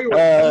 I'll tell you what,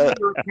 give me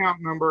your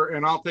account number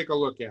and I'll take a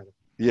look at it.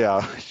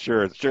 Yeah,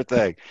 sure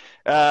thing.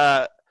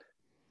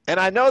 And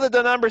I know that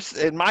the numbers,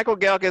 and Michael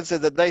Gelkin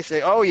said that they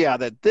say, oh yeah,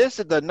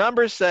 the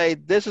numbers say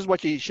this is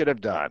what you should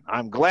have done.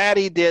 I'm glad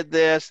he did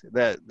this,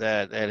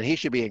 and he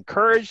should be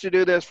encouraged to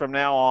do this from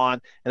now on.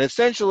 And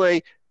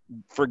essentially,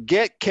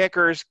 forget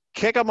kickers,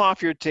 kick them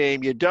off your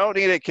team. You don't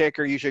need a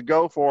kicker. You should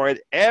go for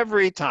it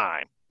every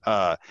time.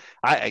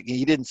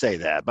 He didn't say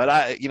that, but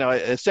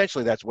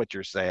essentially that's what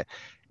you're saying.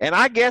 And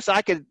I guess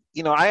I could,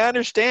 I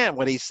understand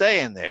what he's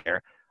saying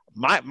there.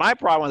 My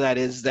problem with that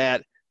is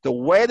that the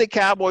way the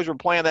Cowboys were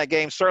playing that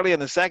game, certainly in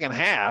the second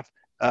half,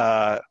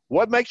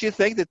 what makes you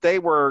think that they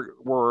were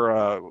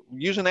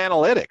using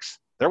analytics?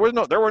 There were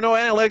no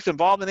analytics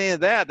involved in any of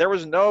that. There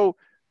was no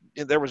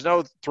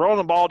throwing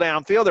the ball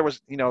downfield. There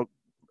was,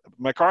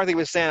 McCarthy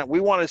was saying,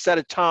 we want to set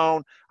a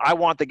tone. I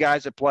want the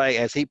guys to play,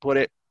 as he put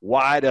it,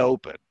 wide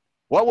open.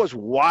 What was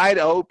wide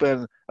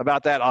open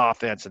about that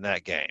offense in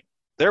that game?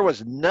 There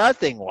was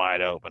nothing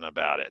wide open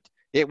about it.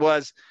 It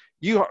was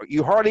you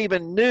hardly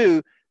even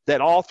knew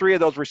that all three of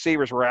those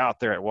receivers were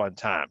out there at one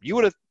time. You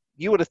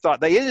would have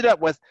thought they ended up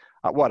with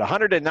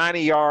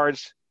 190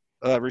 yards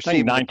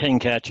receiving. 19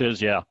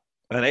 catches, yeah.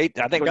 I think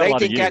it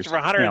was 18 catches for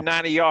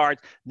 190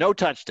 yards, no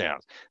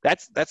touchdowns.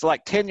 That's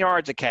like 10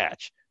 yards a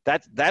catch.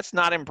 That's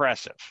not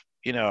impressive,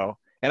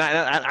 And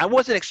I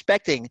wasn't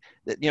expecting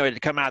that, to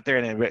come out there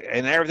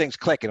and everything's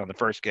clicking on the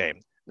first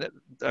game.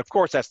 Of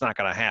course, that's not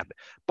going to happen.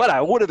 But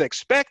I would have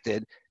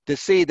expected to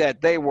see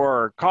that they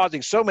were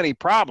causing so many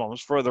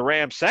problems for the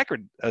Rams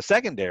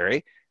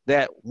secondary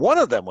that one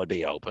of them would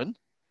be open,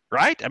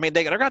 right? I mean,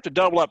 they're going to have to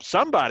double up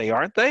somebody,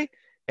 aren't they?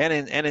 And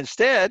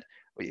instead,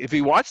 if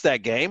you watch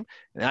that game,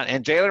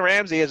 and Jalen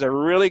Ramsey is a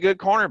really good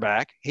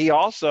cornerback, he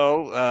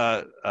also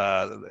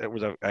it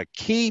was a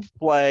key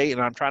play,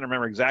 and I'm trying to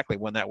remember exactly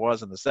when that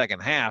was in the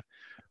second half,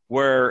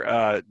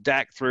 where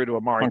Dak threw to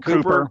Amari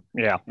Cooper,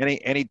 yeah,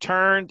 and he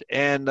turned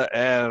and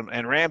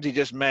Ramsey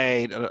just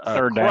made a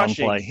third down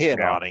crushing play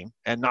hit on him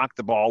and knocked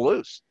the ball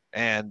loose,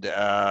 and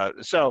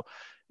so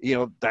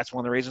that's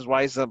one of the reasons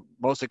why he's the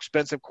most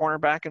expensive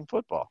cornerback in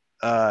football.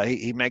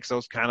 He makes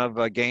those kind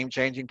of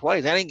game-changing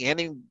plays, and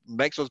he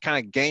makes those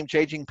kind of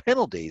game-changing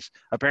penalties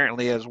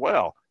apparently as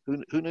well.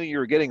 Who knew you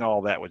were getting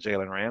all that with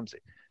Jalen Ramsey?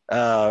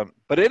 But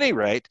at any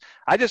rate,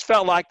 I just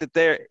felt like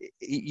that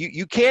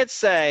you can't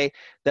say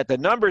that the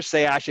numbers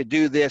say I should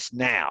do this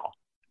now,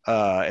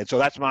 and so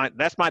that's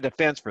my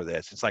defense for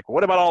this. It's like,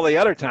 what about all the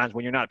other times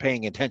when you're not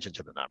paying attention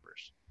to the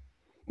numbers?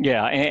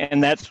 Yeah,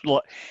 and that's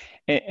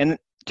and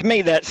to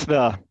me that's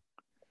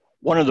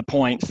one of the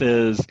points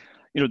is.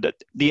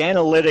 The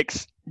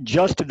analytics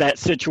just of that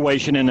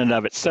situation in and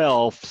of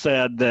itself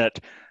said that,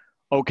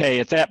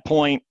 okay, at that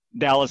point,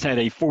 Dallas had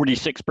a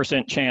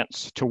 46%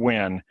 chance to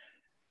win.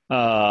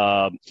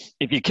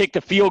 If you kicked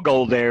the field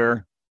goal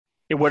there,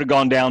 it would have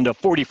gone down to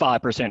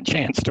 45%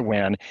 chance to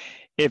win.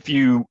 If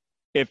you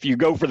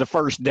go for the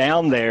first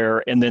down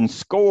there and then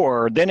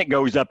score, then it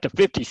goes up to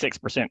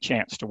 56%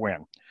 chance to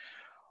win.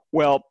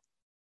 Well,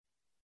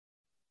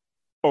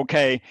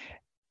 okay.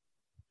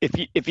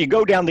 If you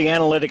go down the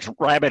analytics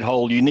rabbit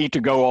hole, you need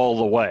to go all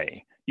the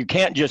way. You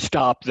can't just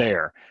stop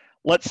there.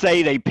 Let's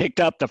say they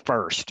picked up the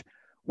first.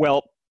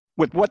 Well,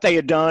 with what they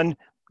had done,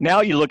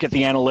 now you look at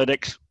the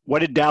analytics.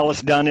 What had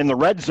Dallas done in the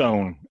red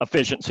zone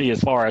efficiency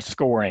as far as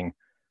scoring?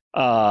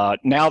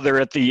 Now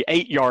they're at the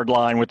 8-yard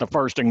line with the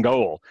first and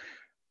goal.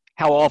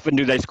 How often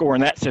do they score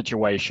in that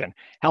situation?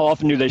 How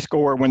often do they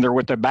score when they're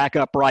with the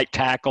backup right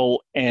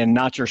tackle and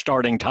not your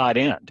starting tight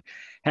end?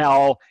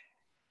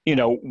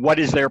 What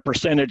is their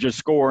percentage of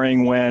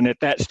scoring when at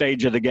that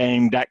stage of the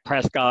game, Dak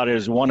Prescott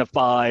is 1 of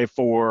 5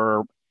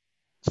 for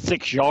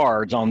 6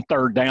 yards on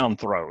third down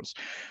throws?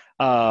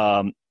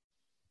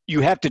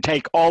 You have to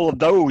take all of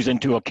those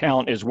into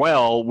account as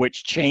well,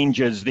 which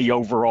changes the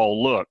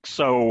overall look.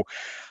 So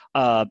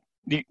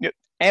the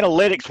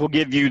analytics will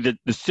give you the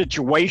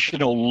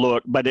situational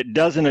look, but it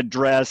doesn't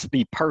address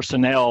the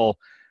personnel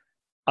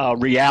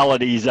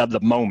realities of the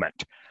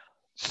moment.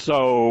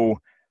 So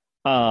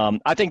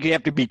I think you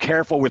have to be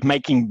careful with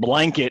making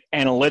blanket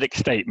analytic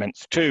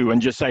statements too,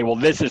 and just say, well,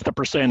 this is the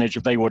percentage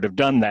if they would have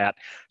done that.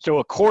 So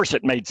of course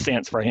it made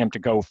sense for him to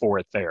go for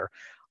it there.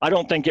 I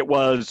don't think it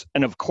was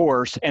an of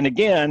course. And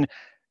again,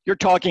 you're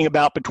talking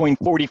about between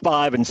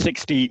 45 and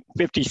 60,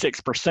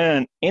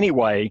 56%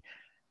 anyway.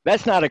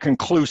 That's not a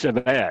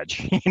conclusive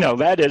edge.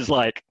 That is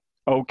like,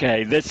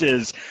 okay, this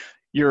is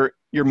you're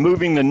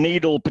moving the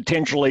needle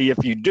potentially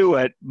if you do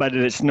it, but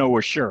it's no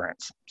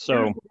assurance.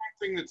 So one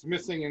thing that's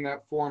missing in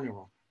that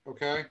formula,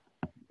 okay?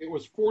 It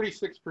was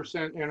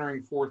 46%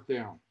 entering fourth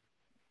down.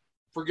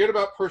 Forget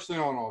about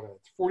personnel and all that.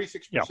 It's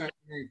 46%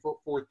 entering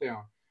fourth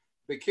down.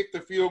 They kick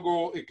the field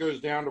goal, it goes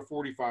down to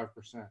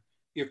 45%.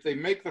 If they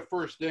make the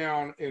first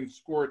down and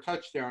score a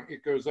touchdown,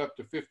 it goes up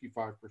to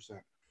 55%.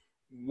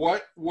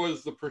 What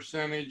was the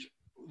percentage,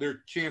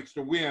 their chance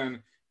to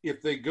win,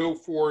 if they go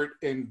for it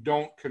and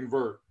don't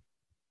convert?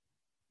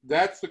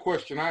 That's the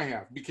question I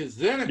have, because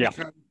then it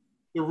becomes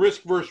the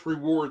risk versus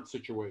reward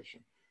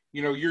situation.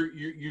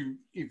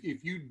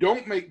 If you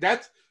don't make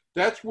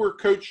that's where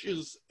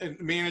coaches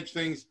manage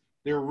things.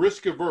 They're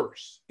risk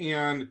averse,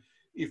 and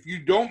if you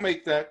don't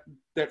make that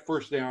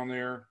first down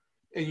there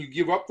and you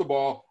give up the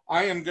ball,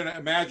 I am going to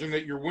imagine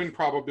that your win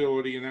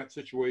probability in that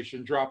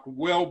situation dropped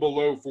well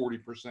below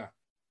 40%.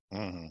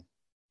 Mm-hmm.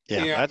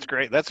 Yeah, that's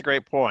great. That's a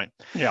great point.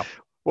 Yeah.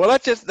 Well,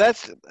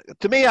 that's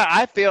to me.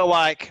 I feel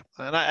like,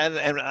 and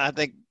I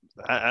think,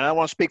 and I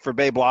want to speak for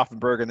Babe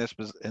Laufenberg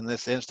in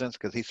this instance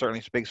because he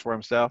certainly speaks for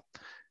himself.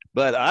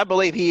 But I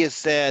believe he has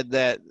said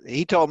that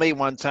he told me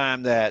one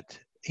time that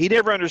he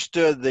never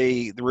understood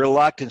the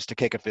reluctance to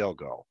kick a field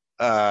goal.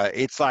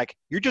 It's like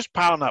you're just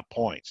piling up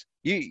points.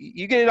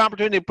 You get an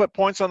opportunity to put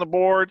points on the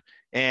board,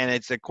 and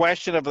it's a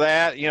question of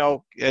that.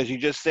 As you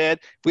just said,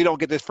 if we don't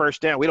get this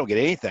first down, we don't get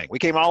anything. We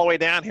came all the way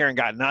down here and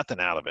got nothing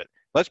out of it.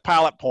 Let's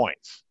pile up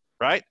points,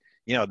 right?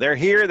 They're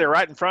here, they're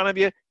right in front of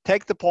you.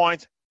 Take the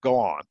points, go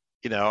on.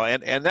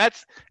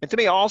 And to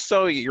me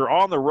also, you're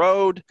on the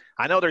road.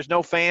 I know there's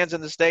no fans in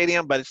the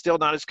stadium, but it's still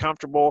not as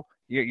comfortable.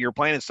 You're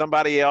playing in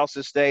somebody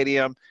else's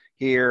stadium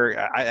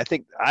here.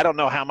 I don't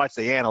know how much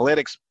the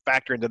analytics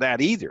factor into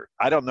that either.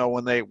 I don't know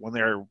when they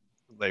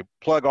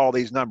plug all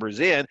these numbers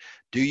in,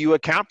 do you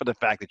account for the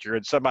fact that you're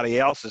in somebody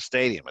else's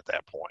stadium at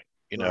that point?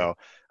 You know,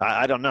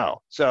 I don't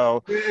know.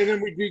 So, and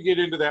then we do get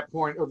into that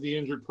point of the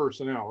injured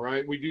personnel,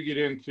 right? We do get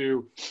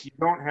into you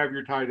don't have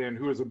your tight end,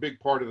 who is a big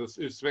part of this,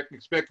 is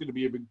expected to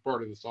be a big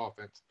part of this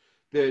offense.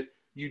 That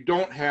you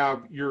don't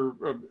have your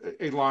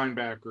a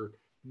linebacker.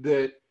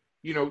 That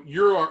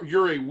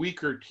you're a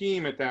weaker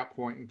team at that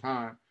point in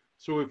time.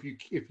 So if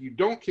you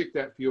don't kick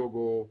that field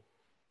goal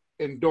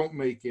and don't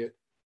make it,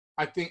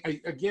 I think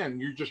again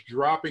you're just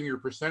dropping your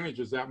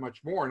percentages that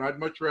much more. And I'd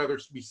much rather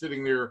be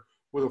sitting there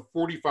with a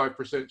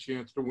 45%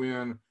 chance to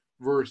win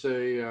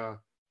versus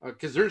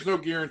because there's no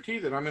guarantee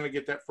that I'm going to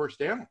get that first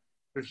down.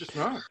 There's just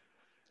none.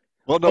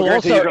 Well, no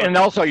guarantee.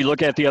 Also you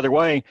look at it the other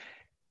way.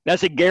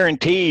 That's a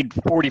guaranteed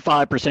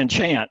 45%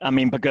 chance. I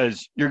mean,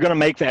 because you're going to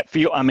make that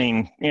field. I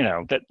mean,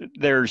 that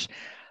there's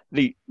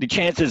the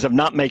chances of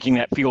not making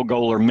that field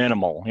goal are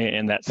minimal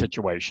in that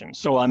situation.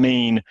 So, I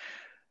mean,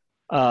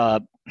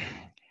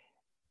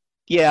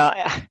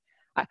 yeah,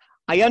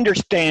 I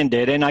understand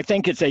it, and I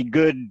think it's a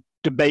good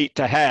debate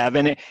to have.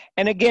 And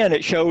again,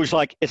 it shows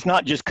like it's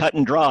not just cut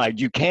and dried.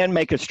 You can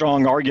make a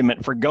strong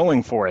argument for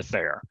going for it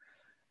there.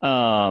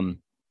 But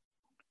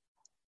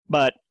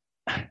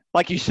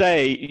like you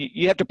say,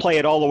 you have to play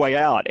it all the way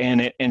out,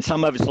 and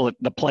some of it's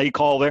the play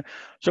call there.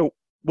 So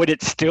would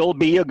it still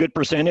be a good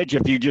percentage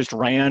if you just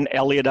ran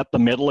Elliott up the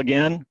middle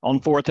again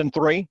on 4th and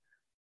 3?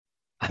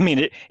 I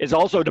mean, it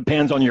also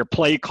depends on your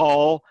play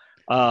call.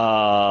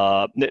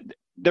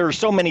 There are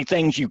so many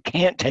things you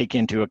can't take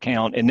into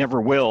account and never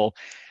will.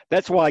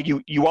 That's why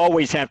you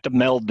always have to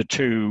meld the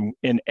two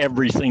in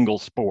every single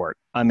sport.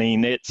 I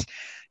mean,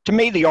 to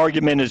me, the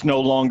argument is no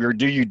longer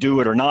do you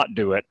do it or not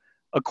do it.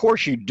 Of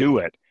course you do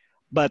it,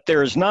 but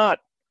there's not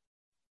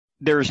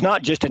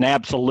just an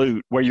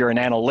absolute where you're an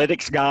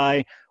analytics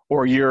guy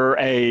or you're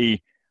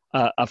a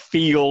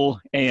feel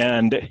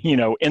and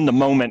in the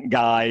moment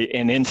guy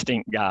and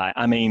instinct guy.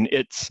 I mean,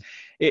 it's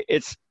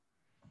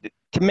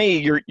to me,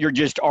 you're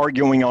just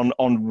arguing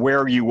on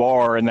where you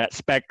are in that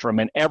spectrum,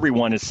 and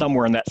everyone is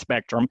somewhere in that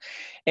spectrum,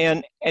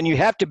 and you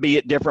have to be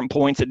at different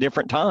points at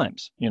different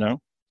times.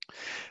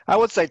 I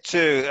would say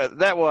too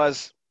that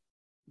was,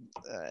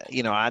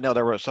 I know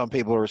there were some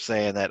people who were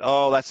saying that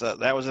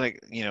that was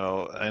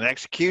an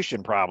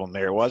execution problem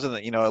there, wasn't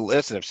it?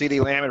 Listen, if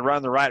CeeDee Lamb had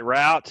run the right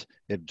route,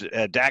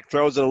 if Dak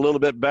throws it a little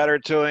bit better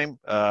to him,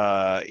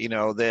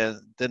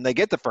 then they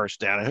get the first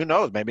down, and who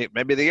knows,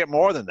 maybe they get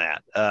more than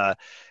that.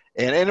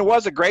 And it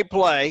was a great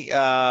play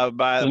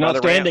by an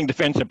outstanding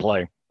defensive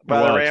play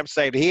by the Rams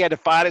safety. He had to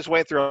fight his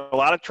way through a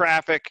lot of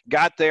traffic,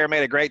 got there,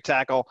 made a great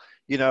tackle.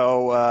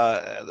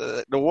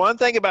 The one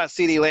thing about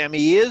CeeDee Lamb,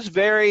 he is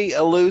very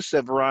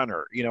elusive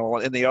runner,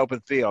 in the open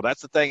field.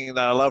 That's the thing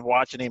that I love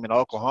watching him in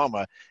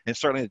Oklahoma, and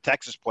certainly the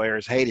Texas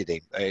players hated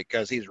him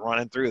because he's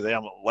running through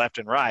them left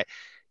and right.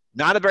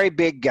 Not a very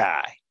big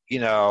guy.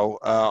 A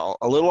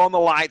little on the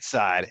light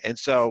side. And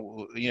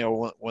so,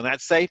 when that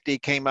safety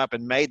came up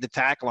and made the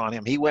tackle on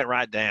him, he went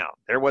right down.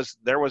 There was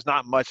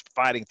not much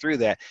fighting through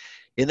that.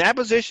 In that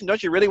position,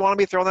 don't you really want to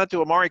be throwing that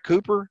to Amari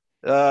Cooper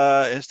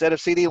instead of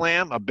CeeDee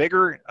Lamb, a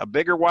bigger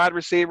wide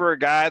receiver, a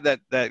guy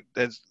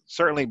that's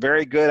certainly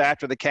very good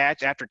after the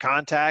catch, after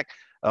contact?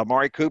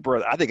 Amari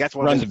Cooper, I think that's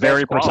one runs of his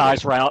very best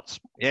precise routes.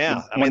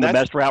 Yeah, one of the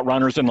best route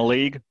runners in the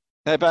league.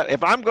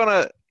 If I'm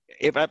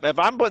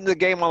putting the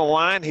game on the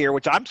line here,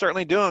 which I'm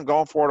certainly doing,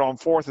 going for it on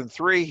 4th and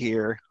 3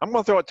 here, I'm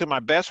going to throw it to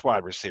my best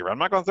wide receiver. I'm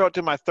not going to throw it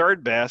to my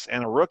third best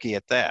and a rookie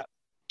at that.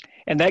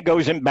 And that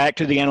goes back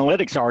to the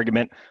analytics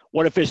argument.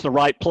 What if it's the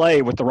right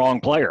play with the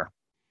wrong player?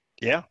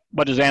 Yeah.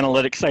 What does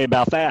analytics say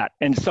about that?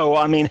 And so,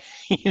 I mean,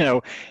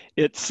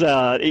 it's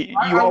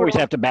you always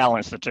have to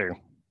balance the two.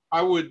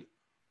 I would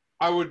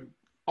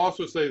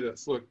also say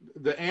this. Look,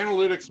 the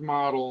analytics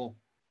model.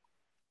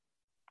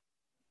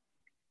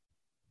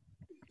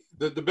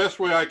 The best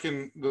way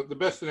the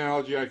best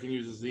analogy I can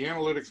use is the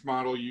analytics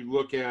model. You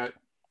look at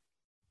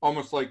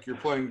almost like you're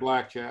playing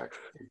blackjack.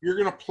 If you're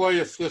going to play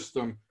a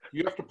system,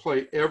 you have to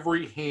play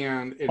every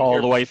hand all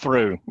the way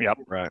through. Yep.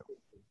 Right.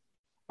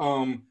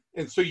 And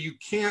so you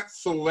can't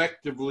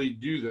selectively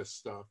do this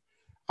stuff.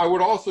 I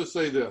would also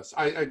say this.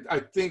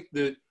 I think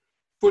that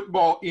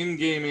football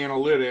in-game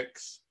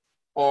analytics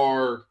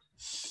are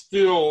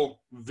still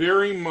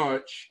very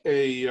much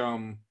a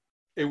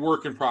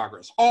work in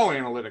progress. All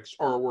analytics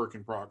are a work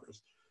in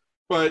progress.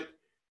 But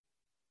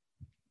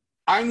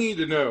I need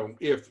to know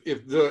if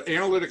the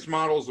analytics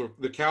models of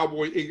the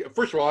Cowboys,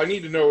 first of all, I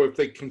need to know if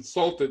they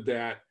consulted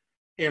that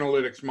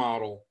analytics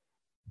model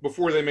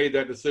before they made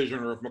that decision,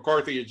 or if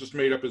McCarthy had just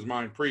made up his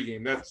mind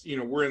pregame. That's,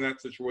 we're in that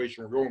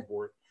situation, we're going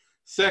for it.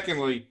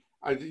 Secondly,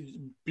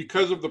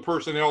 because of the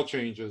personnel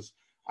changes,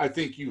 I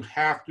think you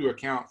have to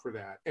account for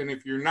that. And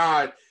if you're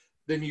not,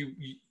 then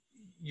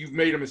you've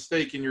made a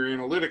mistake in your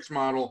analytics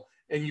model,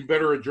 and you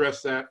better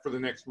address that for the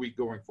next week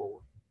going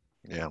forward.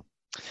 Yeah.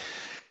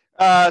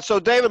 So,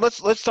 David,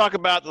 let's talk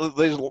about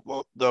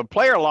the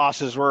player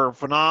losses were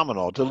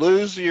phenomenal. To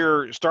lose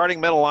your starting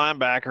middle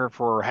linebacker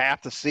for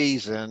half the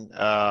season,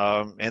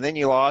 and then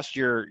you lost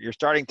your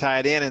starting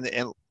tight end,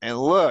 and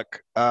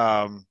look,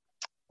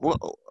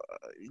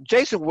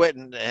 Jason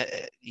Witten,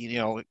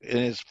 in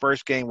his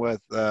first game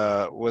with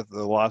the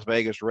Las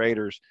Vegas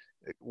Raiders,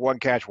 1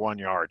 catch, 1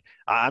 yard.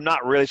 I'm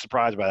not really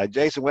surprised by that.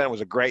 Jason Witten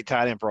was a great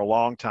tight end for a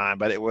long time,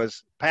 but it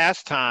was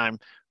past time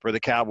for the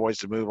Cowboys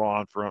to move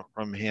on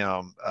from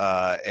him.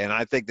 And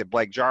I think that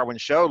Blake Jarwin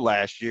showed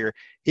last year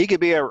he could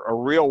be a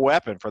real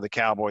weapon for the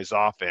Cowboys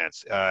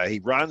offense.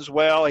 He runs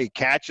well. He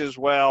catches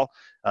well.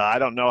 I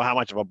don't know how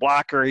much of a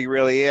blocker he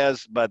really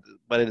is, but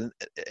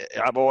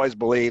I've always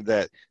believed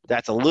that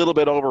that's a little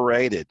bit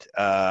overrated.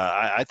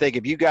 I think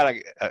if you got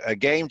a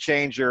game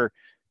changer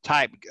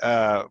type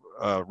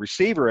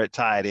receiver at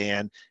tight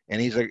end, and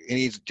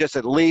he's just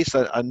at least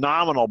a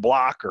nominal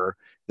blocker,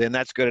 then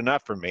that's good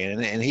enough for me.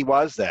 And he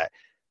was that.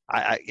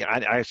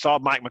 I saw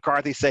Mike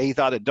McCarthy say he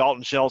thought that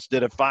Dalton Schultz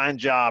did a fine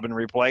job in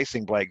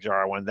replacing Blake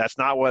Jarwin. That's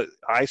not what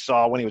I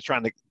saw when he was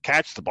trying to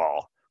catch the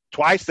ball.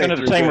 Twice they kind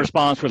of the same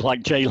response was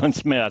like Jalen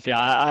Smith.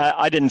 Yeah,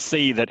 I didn't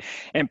see that.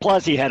 And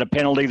plus he had a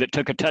penalty that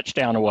took a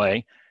touchdown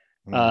away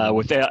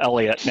with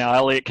Elliott. Now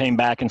Elliott came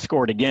back and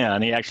scored again.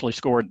 Elliott actually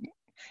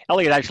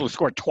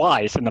scored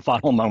twice in the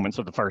final moments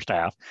of the first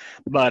half.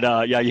 But,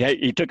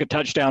 he took a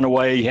touchdown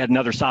away. He had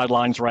another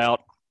sidelines route.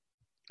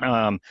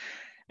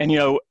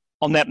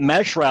 On that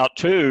mesh route,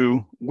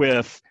 too,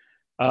 with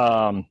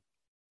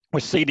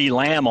CeeDee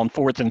Lamb on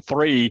 4th and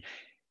 3,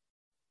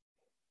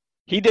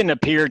 he didn't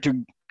appear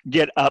to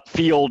get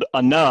upfield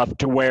enough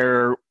to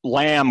where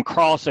Lamb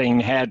crossing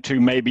had to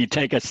maybe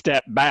take a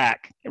step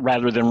back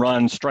rather than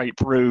run straight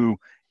through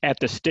at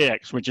the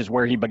sticks, which is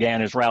where he began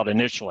his route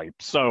initially.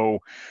 So,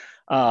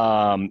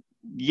 I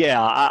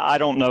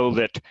don't know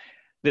that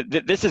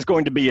this is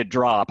going to be a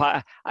drop.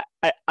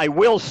 I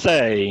will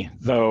say,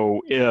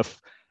 though,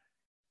 if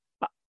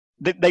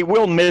they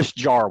will miss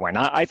Jarwin.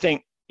 I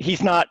think he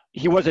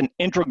wasn't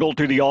integral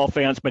to the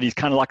offense, but he's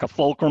kind of like a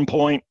fulcrum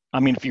point. I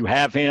mean, if you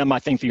have him, I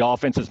think the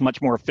offense is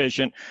much more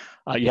efficient.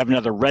 You have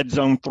another red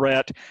zone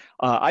threat.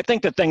 I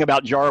think the thing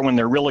about Jarwin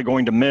they're really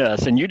going to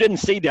miss, and you didn't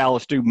see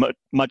Dallas do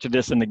much of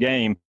this in the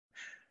game,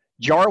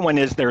 Jarwin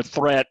is their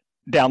threat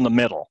down the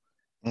middle.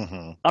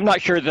 Mm-hmm. I'm not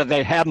sure that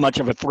they have much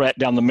of a threat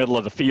down the middle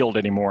of the field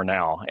anymore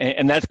now,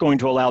 and that's going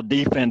to allow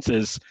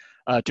defenses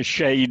to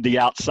shade the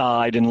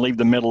outside and leave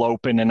the middle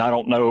open. And I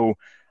don't know.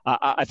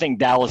 I think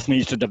Dallas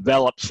needs to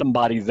develop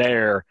somebody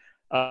there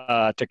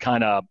to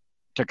kind of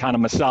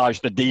massage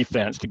the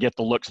defense to get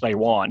the looks they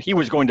want. He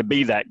was going to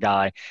be that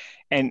guy,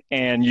 and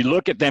you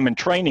look at them in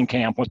training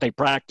camp what they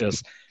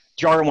practice.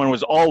 Jarwin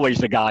was always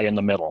the guy in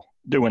the middle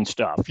doing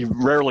stuff. You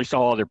rarely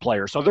saw other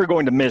players, so they're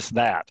going to miss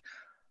that.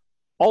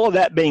 All of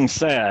that being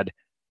said,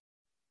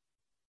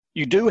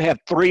 you do have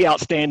 3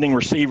 outstanding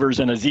receivers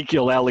in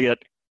Ezekiel Elliott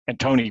and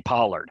Tony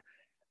Pollard.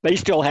 They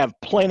still have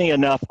plenty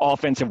enough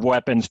offensive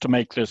weapons to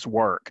make this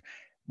work.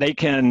 They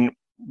can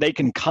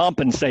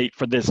compensate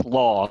for this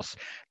loss.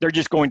 They're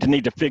just going to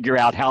need to figure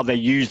out how they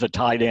use the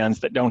tight ends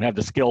that don't have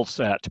the skill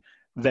set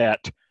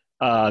that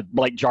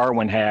Blake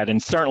Jarwin had, and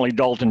certainly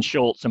Dalton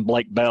Schultz and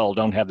Blake Bell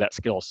don't have that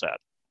skill set.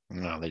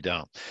 No, they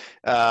don't.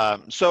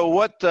 So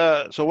what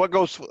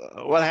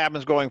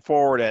happens going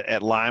forward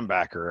at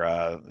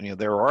linebacker?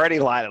 They were already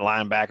light at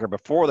linebacker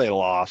before they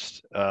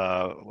lost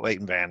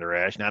Leighton Vander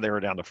Esch. Now they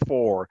were down to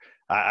 4.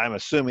 I'm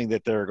assuming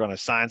that they're going to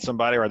sign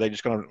somebody, or are they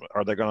going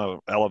to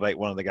elevate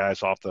one of the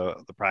guys off the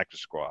practice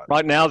squad?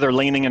 Right now they're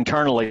leaning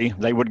internally.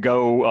 They would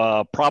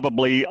go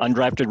probably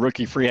undrafted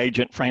rookie free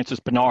agent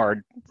Francis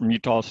Bernard from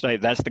Utah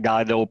State. That's the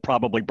guy they'll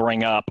probably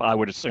bring up, I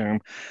would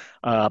assume.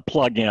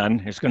 Plug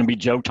in. It's going to be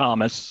Joe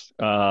Thomas,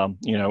 in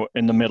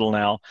the middle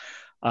now.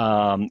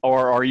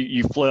 Or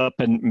you flip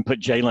and put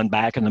Jalen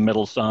back in the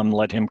middle some,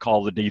 let him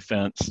call the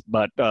defense.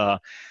 But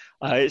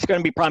it's going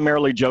to be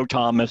primarily Joe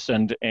Thomas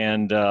and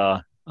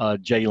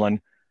Jalen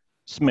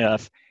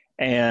Smith.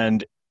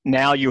 And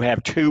now you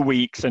have 2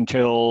 weeks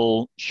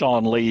until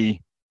Sean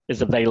Lee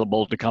is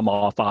available to come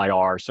off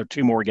IR. So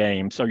 2 more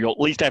games. So you'll at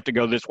least have to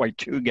go this way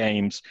 2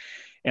 games.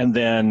 And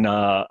then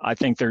I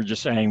think they're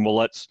just saying, well,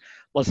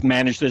 let's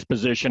manage this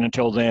position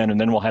until then,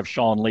 and then we'll have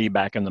Sean Lee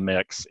back in the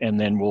mix, and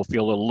then we'll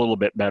feel a little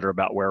bit better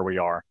about where we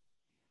are.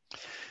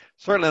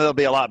 Certainly they'll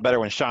be a lot better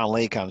when Sean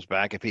Lee comes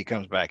back, if he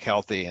comes back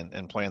healthy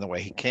and playing the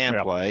way he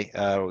can play.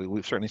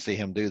 We've certainly seen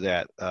him do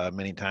that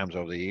many times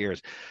over the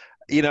years.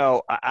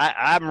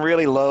 I'm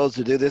really loath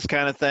to do this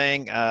kind of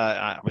thing.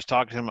 I was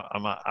talking to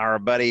him, our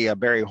buddy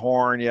Barry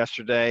Horn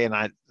yesterday,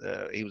 and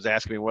he was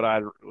asking me what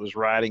I was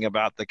writing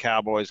about the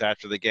Cowboys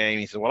after the game.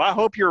 He said, well, I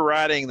hope you're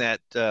writing that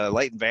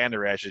Leighton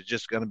Vander Esch is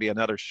just going to be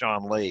another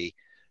Sean Lee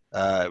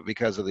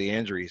because of the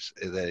injuries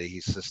that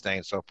he's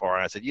sustained so far.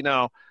 And I said,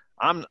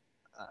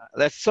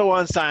 that's so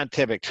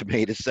unscientific to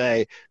me to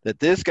say that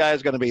this guy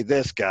is going to be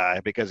this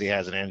guy because he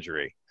has an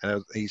injury.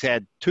 And he's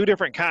had 2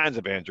 different kinds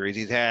of injuries.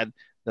 He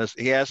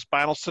has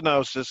spinal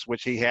stenosis,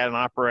 which he had an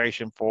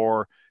operation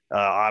for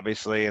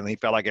obviously, and he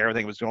felt like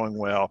everything was going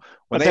well.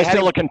 But that's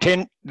still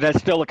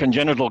a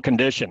congenital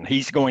condition.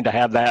 He's going to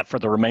have that for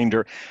the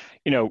remainder.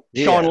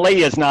 Sean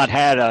Lee has not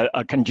had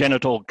a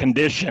congenital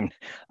condition.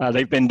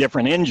 They've been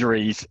different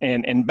injuries,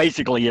 and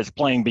basically is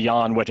playing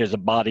beyond what his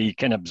body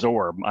can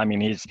absorb. I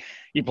mean,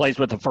 he plays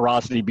with a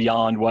ferocity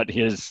beyond what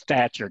his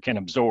stature can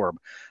absorb.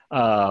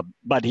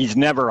 But he's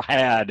never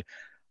had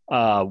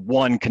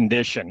one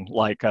condition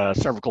like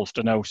cervical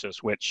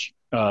stenosis, which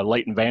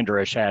Leighton Vander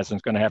Esch has and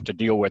is going to have to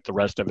deal with the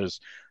rest of his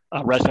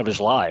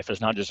life.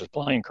 It's not just his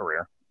playing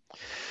career.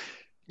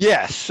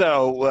 Yes.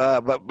 So,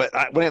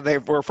 when they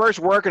were first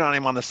working on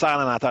him on the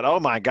sideline, I thought, oh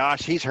my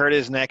gosh, he's hurt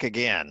his neck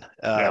again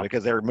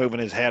because they were moving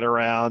his head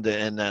around,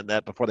 and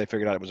that before they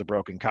figured out it was a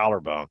broken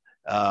collarbone.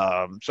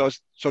 So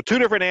two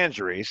different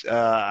injuries.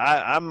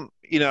 It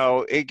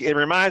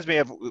reminds me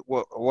of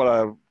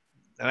what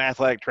an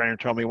athletic trainer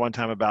told me one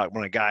time about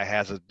when a guy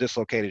has a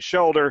dislocated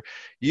shoulder.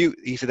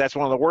 He said that's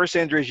one of the worst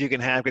injuries you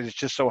can have because it's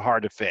just so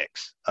hard to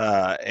fix.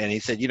 And he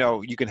said,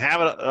 you can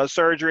have a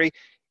surgery.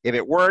 If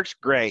it works,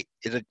 great.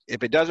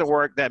 If it doesn't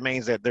work, that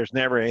means that there's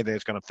never anything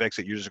that's going to fix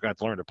it. You're just going to have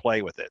to learn to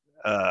play with it,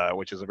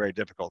 which is a very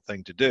difficult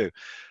thing to do.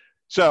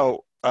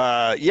 So,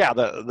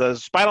 the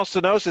spinal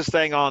stenosis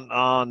thing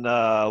on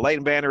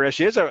Leighton Vander Esch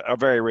is a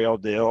very real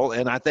deal.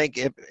 And I think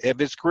if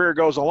his career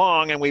goes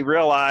along and we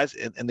realize,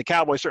 and the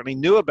Cowboys certainly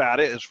knew about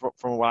it,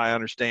 from what I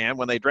understand,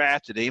 when they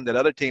drafted him, that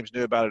other teams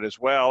knew about it as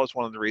well. It's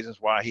one of the reasons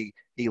why he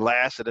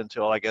lasted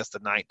until, I guess, the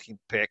 19th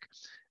pick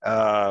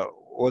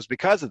was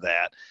because of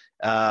that.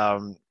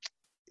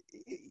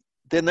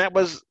 Then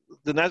that's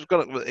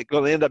going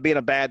to end up being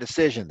a bad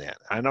decision. Then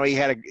I know he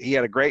had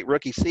a great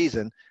rookie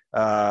season,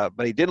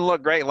 but he didn't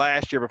look great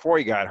last year before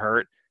he got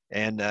hurt,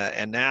 and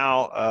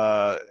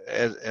now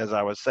as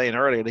I was saying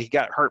earlier, he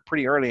got hurt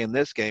pretty early in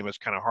this game. It's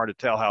kind of hard to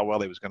tell how well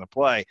he was going to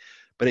play,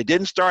 but it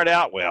didn't start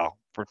out well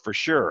for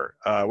sure.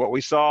 What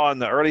we saw in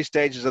the early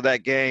stages of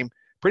that game,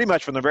 pretty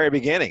much from the very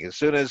beginning, as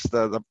soon as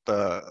the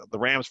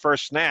Rams'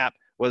 first snap,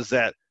 was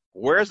that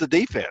where's the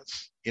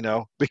defense?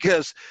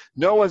 Because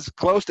no one's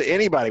close to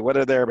anybody,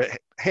 whether they're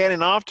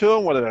handing off to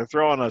them, whether they're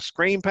throwing a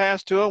screen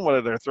pass to them,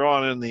 whether they're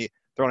throwing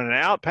an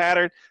out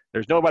pattern.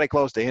 There's nobody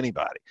close to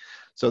anybody.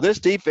 So this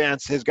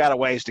defense has got a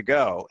ways to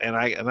go. And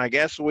I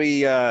guess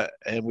we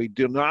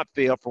do not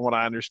feel, from what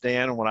I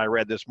understand and what I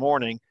read this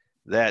morning,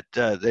 that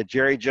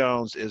Jerry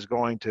Jones is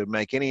going to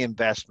make any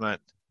investment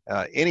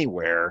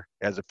anywhere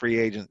as a free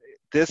agent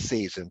this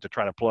season to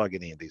try to plug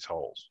any of these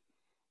holes.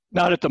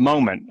 Not at the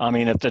moment. I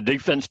mean, if the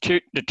defense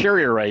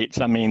deteriorates,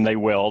 they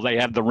will. They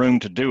have the room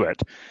to do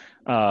it.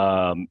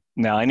 Now,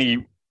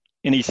 any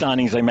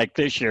signings they make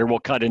this year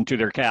will cut into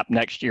their cap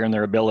next year and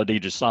their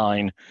ability to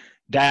sign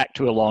Dak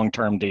to a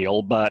long-term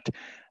deal. But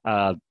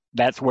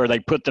that's where they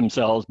put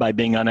themselves by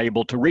being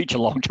unable to reach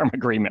a long-term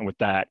agreement with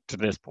Dak to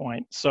this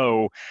point.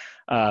 So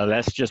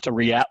that's just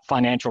a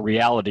financial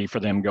reality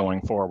for them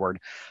going forward.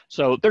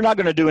 So they're not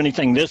going to do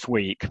anything this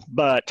week,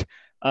 but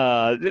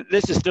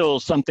this is still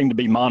something to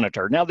be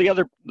monitored. Now, the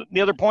other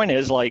point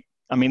is,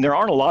 there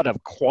aren't a lot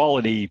of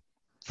quality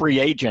free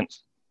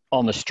agents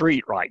on the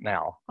street right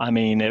now.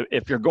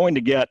 If you're going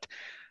to get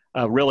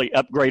really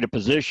upgrade a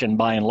position,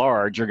 by and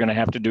large, you're going to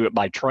have to do it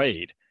by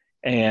trade,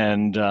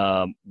 and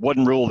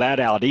wouldn't rule that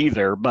out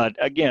either. But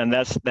again,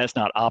 that's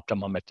not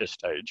optimum at this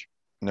stage.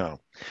 No. All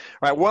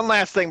right. One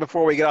last thing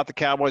before we get off the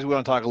Cowboys, we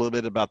want to talk a little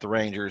bit about the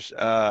Rangers.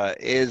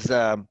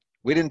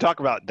 We didn't talk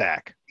about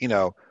Dak.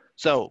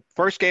 So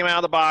first game out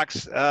of the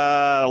box,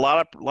 a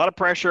lot of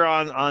pressure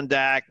on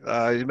Dak.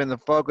 He's been the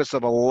focus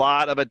of a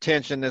lot of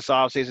attention this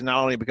offseason,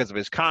 not only because of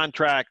his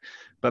contract,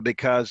 but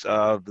because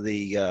of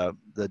the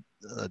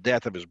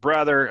death of his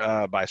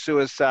brother by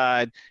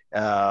suicide.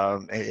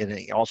 And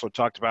he also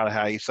talked about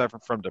how he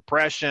suffered from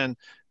depression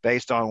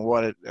based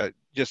on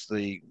just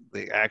the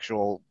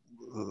actual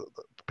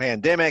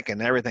pandemic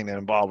and everything that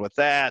involved with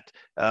that.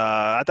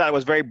 I thought it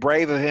was very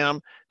brave of him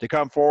to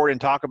come forward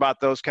and talk about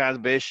those kinds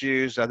of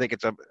issues. I think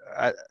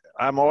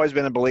I've always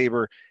been a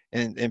believer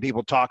in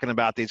people talking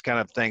about these kind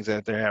of things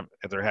if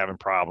they're having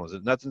problems.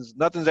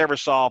 Nothing's ever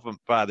solved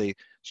by the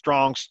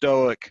strong,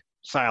 stoic,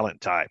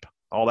 silent type.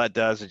 All that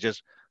does is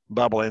just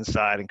bubble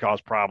inside and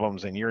cause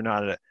problems, and you're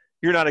not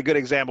a good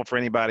example for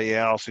anybody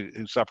else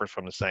who suffers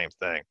from the same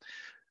thing.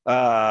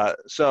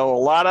 So a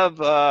lot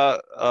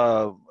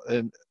of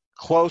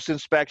close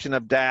inspection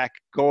of Dak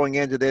going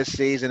into this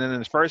season. And in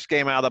his first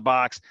game out of the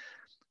box,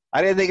 I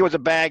didn't think it was a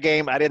bad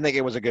game. I didn't think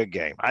it was a good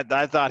game.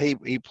 I thought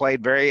he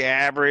played very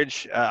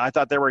average. I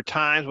thought there were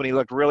times when he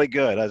looked really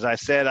good. As I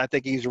said, I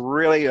think he's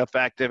really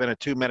effective in a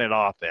 2-minute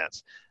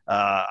offense.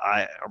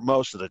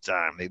 Most of the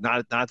time,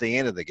 not at the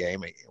end of the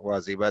game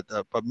was he, but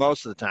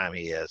most of the time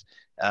he is.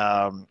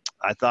 I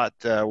thought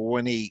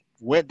when he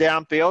went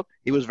downfield,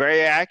 he was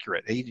very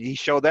accurate. He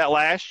showed that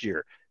last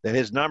year, that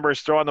his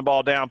numbers throwing the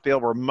ball downfield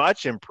were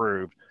much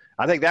improved.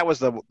 I think that was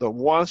the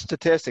one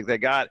statistic that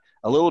got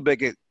a little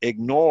bit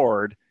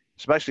ignored,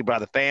 especially by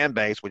the fan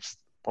base, which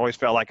always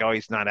felt like, oh,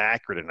 he's not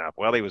accurate enough.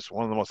 Well, he was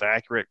one of the most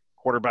accurate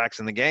quarterbacks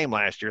in the game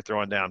last year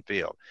throwing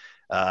downfield.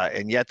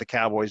 And yet the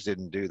Cowboys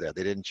didn't do that.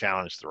 They didn't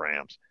challenge the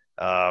Rams.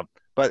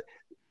 But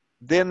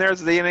then there's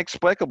the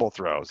inexplicable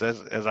throws,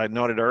 as I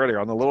noted earlier,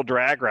 on the little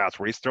drag routes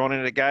where he's throwing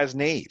it at guys'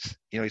 knees.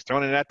 He's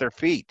throwing it at their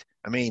feet.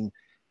 I mean,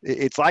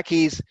 it's like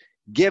he's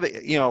giving,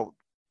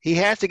 he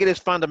has to get his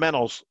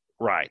fundamentals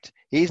right.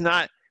 He doesn't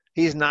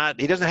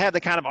have the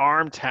kind of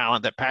arm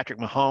talent that Patrick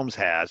Mahomes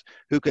has,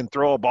 who can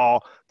throw a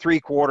ball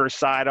 3/4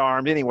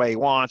 sidearmed any way he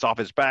wants off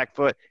his back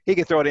foot. He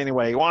can throw it any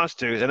way he wants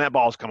to, and that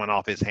ball's coming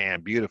off his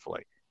hand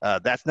beautifully.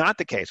 That's not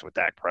the case with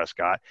Dak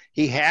Prescott.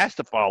 He has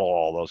to follow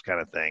all those kind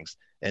of things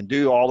and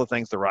do all the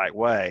things the right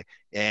way.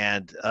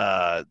 And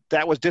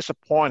that was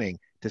disappointing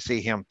to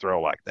see him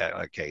throw like that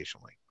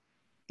occasionally.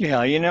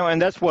 Yeah,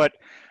 and that's what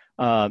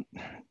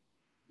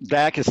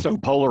Dak is so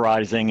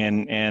polarizing,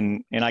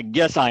 and I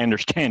guess I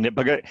understand it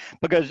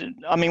because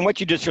I mean, what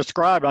you just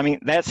described, I mean,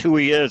 that's who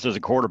he is as a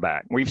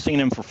quarterback. We've seen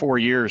him for 4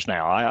 years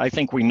now. I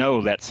think we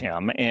know that's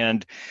him.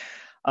 And,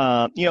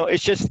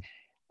 it's just,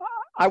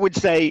 I would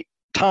say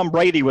Tom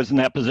Brady was in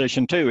that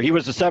position too. He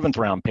was a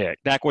 7th-round pick.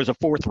 Dak was a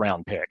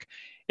 4th-round pick.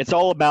 It's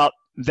all about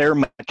their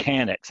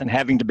mechanics and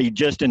having to be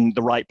just in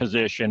the right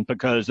position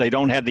because they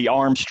don't have the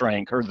arm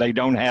strength or they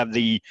don't have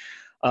the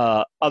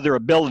other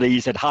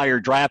abilities that higher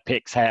draft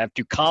picks have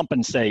to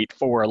compensate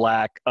for a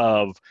lack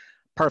of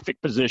perfect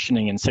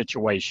positioning in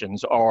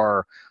situations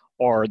or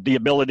the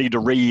ability to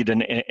read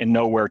and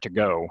know where to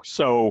go.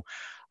 So,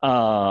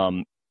 I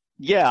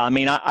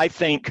mean, I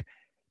think,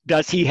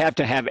 does he have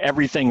to have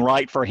everything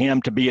right for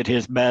him to be at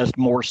his best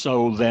more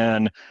so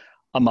than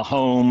a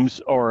Mahomes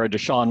or a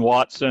Deshaun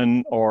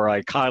Watson or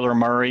a Kyler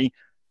Murray?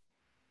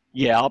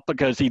 Yeah,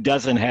 because he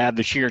doesn't have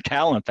the sheer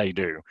talent they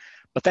do.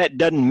 But that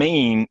doesn't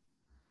mean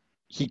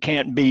he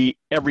can't be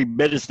every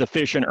bit as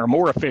efficient or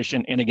more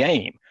efficient in a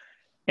game.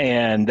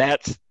 And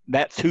that's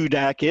who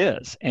Dak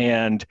is.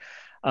 And,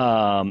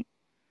 I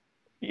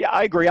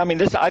agree. I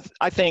mean,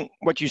 I think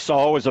what you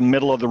saw was a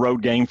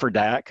middle-of-the-road game for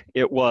Dak.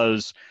 It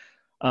was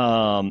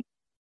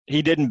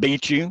he didn't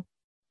beat you,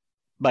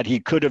 but he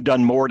could have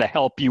done more to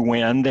help you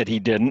win that he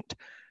didn't.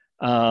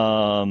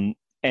 But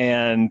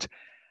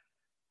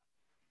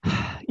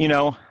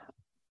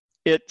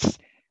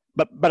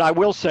I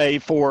will say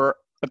for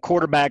a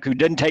quarterback who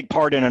didn't take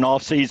part in an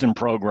off-season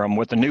program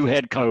with a new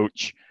head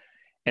coach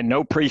and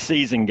no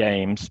preseason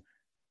games,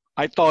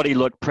 I thought he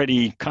looked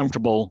pretty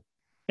comfortable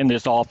in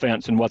this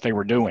offense and what they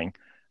were doing.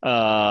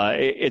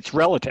 It's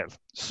relative.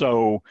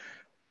 So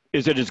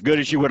is it as good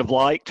as you would have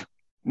liked?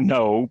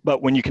 No.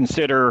 But when you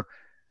consider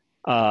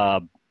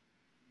the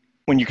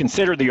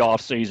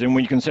offseason,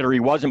 when you consider he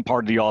wasn't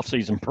part of the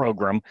offseason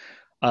program,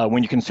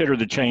 when you consider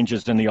the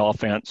changes in the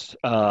offense,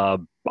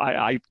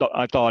 I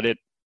thought it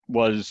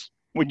was,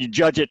 when you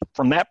judge it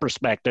from that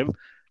perspective,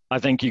 I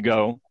think you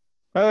go,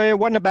 it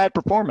wasn't a bad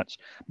performance,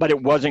 but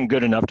it wasn't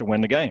good enough to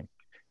win the game.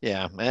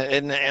 Yeah,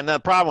 and the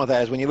problem with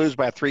that is when you lose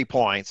by 3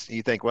 points,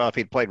 you think, well, if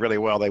he'd played really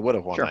well, they would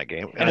have won that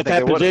game. And at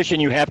that position,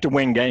 you have to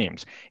win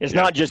games. It's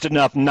not just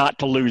enough not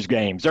to lose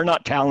games. They're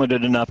not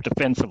talented enough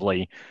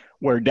defensively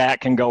where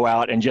Dak can go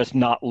out and just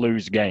not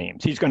lose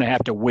games. He's going to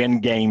have to win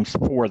games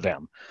for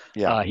them.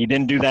 Yeah. He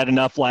didn't do that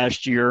enough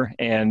last year,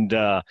 and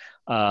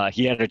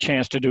he had a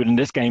chance to do it in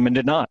this game and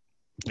did not.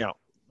 Yeah,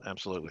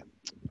 absolutely.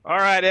 All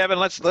right, Evan,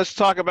 let's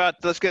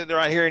get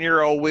right here in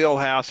your old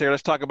wheelhouse here.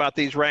 Let's talk about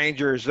these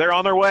Rangers. They're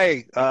on their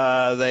way.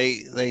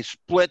 They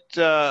split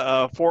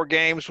 4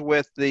 games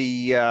with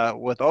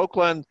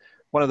Oakland,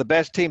 one of the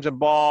best teams in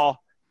ball.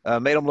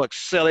 Made them look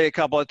silly a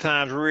couple of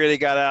times. Really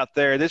got out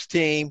there. This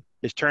team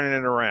is turning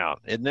it around,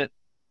 isn't it?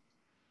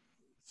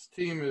 This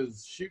team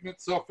is shooting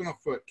itself in the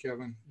foot,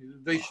 Kevin.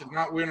 They should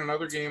not win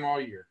another game all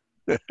year.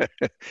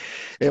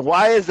 And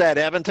why is that,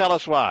 Evan? Tell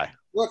us why.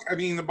 Look, I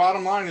mean, the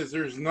bottom line is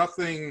there's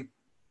nothing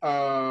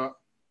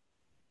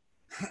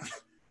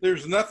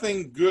there's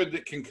nothing good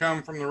that can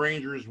come from the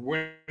Rangers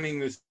winning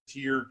this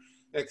year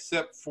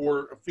except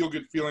for a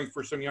feel-good feeling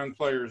for some young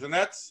players. And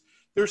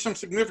there's some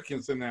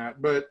significance in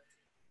that. But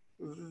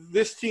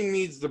this team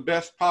needs the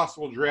best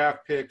possible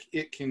draft pick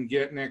it can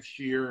get next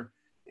year.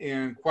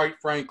 And quite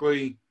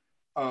frankly,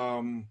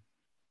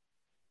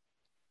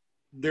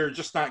 they're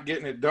just not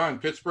getting it done.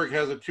 Pittsburgh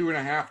has a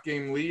 2.5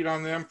 game lead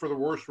on them for the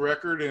worst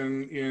record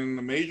in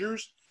the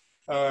majors.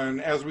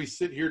 And as we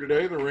sit here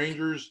today, the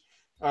Rangers,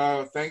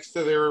 thanks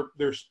to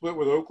their split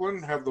with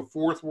Oakland, have the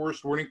 4th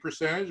worst winning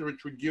percentage,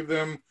 which would give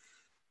them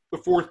the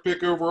 4th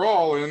pick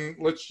overall. And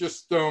let's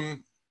just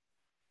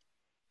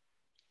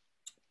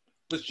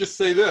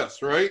say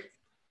this, right?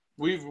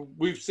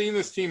 We've seen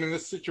this team in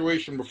this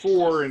situation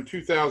before in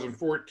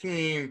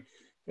 2014,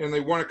 and they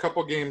won a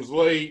couple games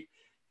late.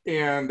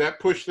 And that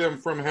pushed them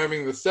from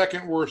having the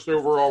 2nd worst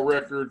overall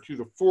record to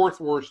the 4th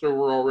worst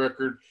overall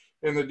record.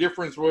 And the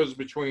difference was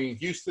between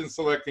Houston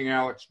selecting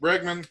Alex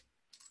Bregman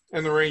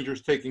and the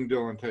Rangers taking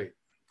Dylan Tate.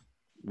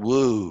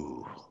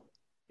 Woo.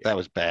 That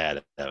was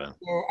bad, Evan.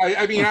 So,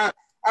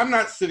 I'm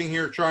not sitting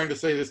here trying to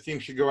say this team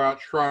should go out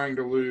trying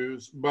to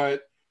lose,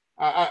 but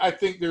I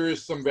think there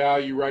is some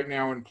value right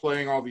now in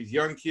playing all these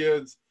young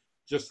kids,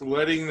 just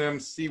letting them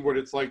see what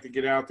it's like to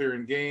get out there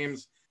in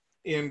games.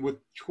 And with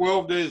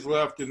 12 days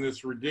left in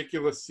this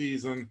ridiculous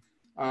season,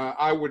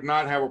 I would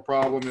not have a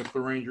problem if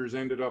the Rangers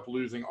ended up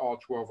losing all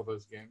 12 of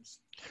those games.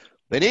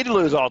 They need to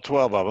lose all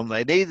 12 of them.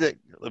 They need to,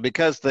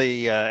 because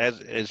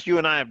as you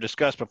and I have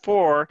discussed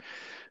before,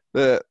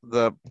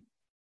 the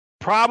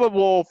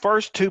probable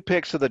first 2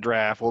 picks of the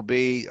draft will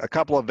be a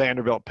couple of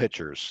Vanderbilt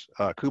pitchers,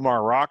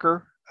 Kumar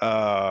Rocker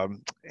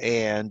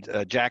and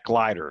Jack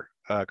Leiter.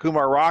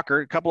 Kumar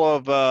Rocker, a couple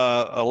of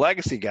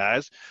legacy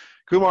guys.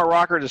 Kumar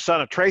Rocker, the son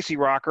of Tracy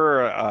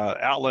Rocker,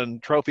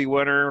 Outland Trophy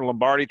winner,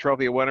 Lombardi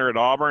Trophy winner at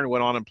Auburn,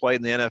 went on and played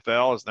in the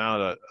NFL, is now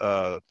the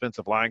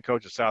offensive line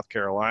coach at South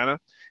Carolina.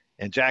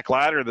 And Jack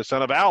Leiter, the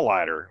son of Al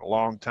Leiter, a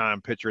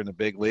longtime pitcher in the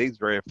big leagues,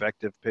 very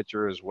effective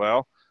pitcher as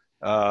well.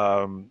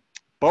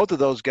 Both of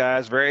those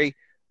guys, very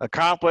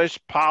accomplished,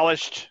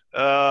 polished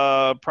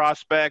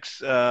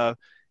prospects.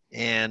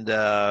 And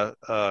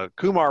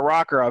Kumar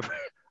Rocker,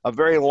 a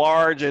very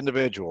large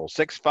individual,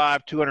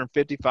 6'5",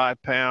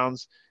 255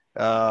 pounds.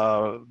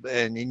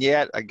 And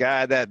yet a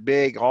guy that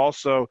big,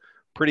 also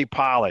pretty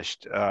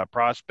polished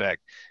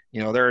prospect.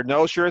 There are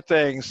no sure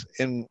things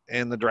in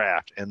the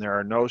draft, and there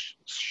are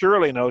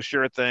surely no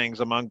sure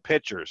things among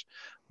pitchers.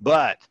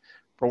 But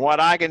from what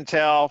I can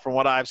tell, from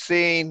what I've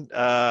seen,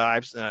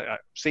 I've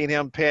seen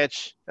him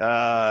pitch.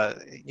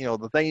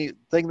 The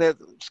thing that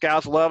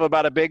scouts love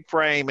about a big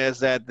frame is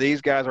that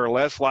these guys are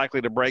less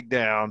likely to break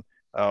down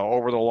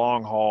over the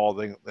long haul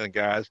than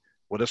guys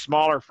with a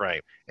smaller frame,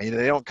 and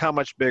they don't come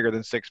much bigger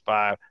than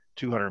 6'5",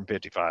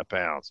 255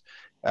 pounds.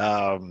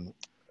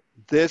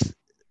 This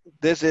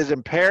is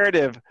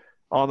imperative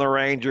on the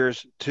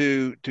Rangers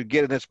to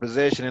get in this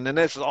position, and then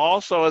this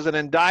also is an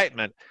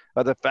indictment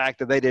of the fact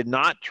that they did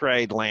not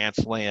trade Lance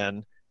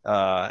Lynn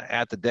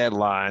at the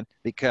deadline,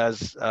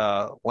 because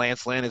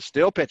Lance Lynn is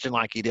still pitching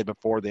like he did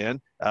before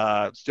then,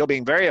 still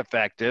being very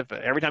effective.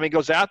 Every time he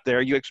goes out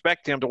there, you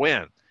expect him to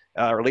win,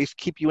 or at least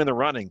keep you in the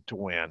running to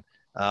win.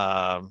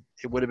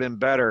 It would have been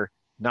better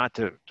not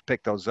to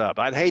pick those up.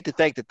 I'd hate to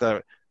think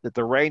that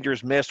the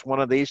Rangers missed one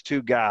of these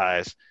 2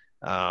 guys.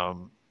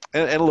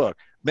 And look,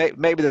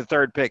 maybe the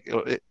third pick,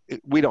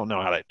 we don't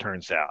know how that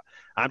turns out.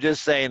 I'm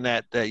just saying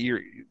that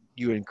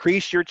you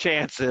increase your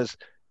chances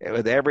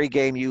with every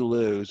game you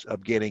lose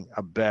of getting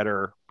a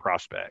better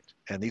prospect.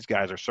 And these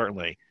guys are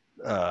certainly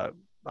I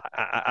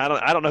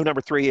don't know who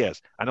number 3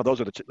 is. I know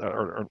those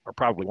are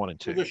probably 1 and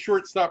 2. The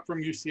shortstop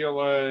from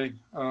UCLA.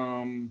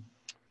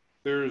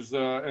 There's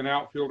an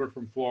outfielder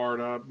from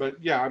Florida.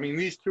 But, yeah, I mean,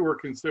 these 2 are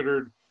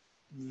considered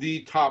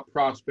the top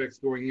prospects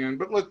going in.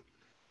 But, look,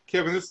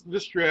 Kevin,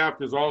 this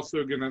draft is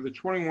also the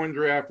 21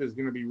 draft is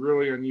going to be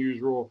really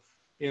unusual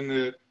in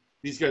that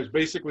these guys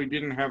basically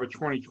didn't have a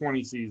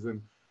 2020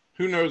 season.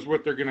 Who knows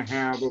what they're going to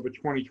have of a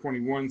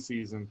 2021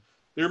 season.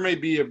 There may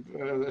be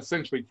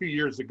essentially 2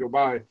 years that go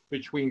by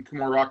between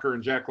Kumar Rocker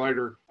and Jack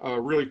Leiter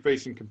really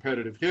facing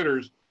competitive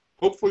hitters.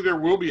 Hopefully there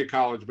will be a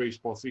college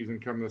baseball season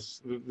come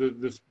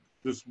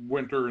this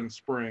winter and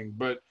spring.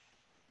 But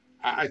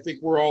I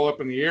think we're all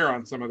up in the air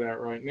on some of that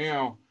right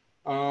now.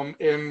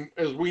 And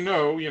as we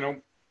know,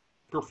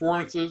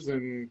 performances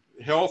and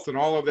health and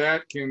all of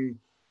that can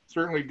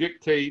certainly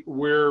dictate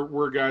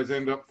where guys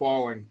end up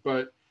falling.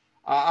 But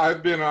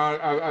I've been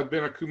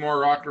a Kumar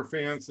Rocker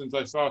fan since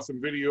I saw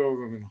some video of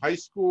him in high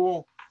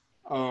school.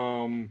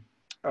 The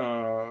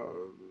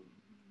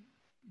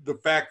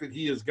fact that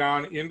he has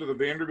gone into the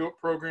Vanderbilt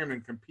program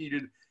and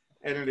competed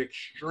at an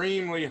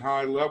extremely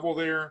high level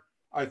there,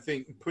 I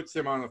think puts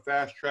him on a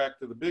fast track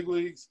to the big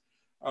leagues.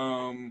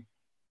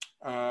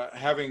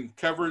 Having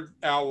covered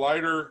Al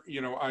Leiter,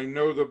 I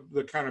know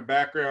the kind of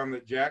background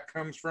that Jack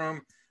comes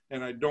from,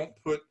 and I don't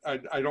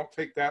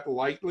take that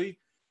lightly.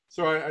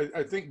 So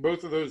I think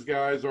both of those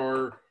guys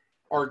are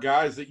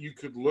guys that you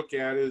could look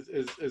at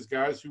as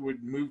guys who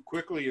would move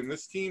quickly. And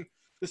this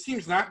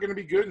team's not going to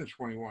be good in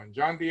 21.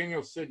 John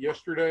Daniels said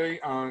yesterday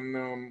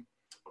on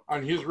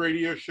his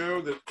radio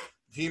show that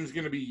the team's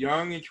going to be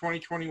young in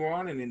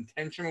 2021, and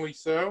intentionally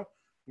so,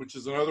 which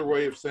is another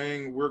way of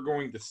saying we're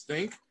going to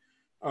stink.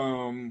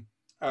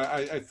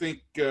 I think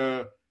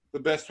the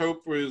best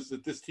hope is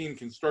that this team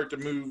can start to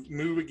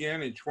move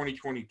again in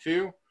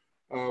 2022,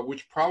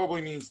 which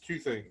probably means 2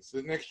 things.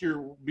 That next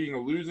year being a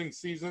losing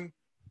season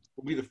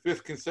will be the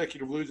 5th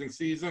consecutive losing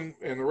season,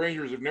 and the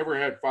Rangers have never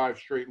had 5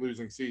 straight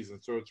losing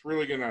seasons. So it's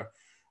really going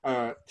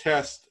to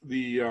test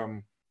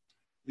the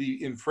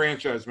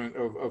enfranchisement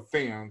of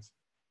fans.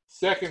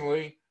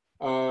 Secondly,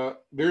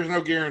 there's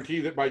no guarantee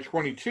that by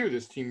 22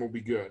 this team will be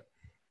good.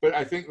 But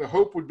I think the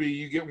hope would be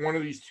you get one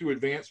of these 2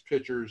 advanced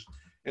pitchers,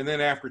 and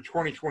then after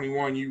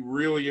 2021, you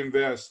really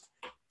invest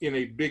in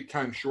a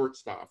big-time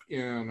shortstop,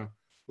 in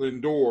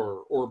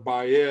Lindor or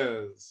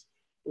Baez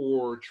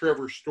or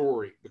Trevor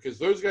Story, because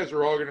those guys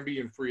are all going to be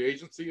in free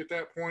agency at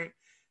that point.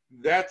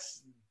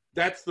 That's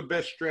the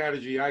best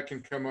strategy I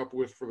can come up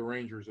with for the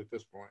Rangers at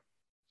this point.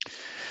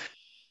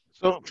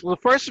 So,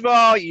 first of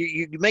all,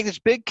 you make this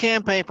big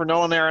campaign for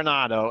Nolan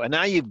Arenado, and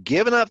now you've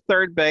given up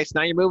third base.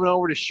 Now you're moving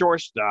over to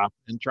shortstop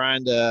and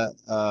trying to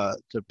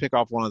pick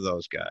off one of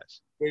those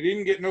guys. They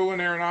didn't get Nolan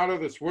Arenado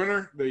this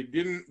winter. They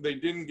didn't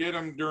get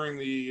him during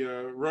the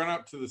run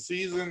up to the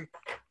season,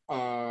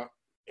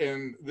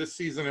 and this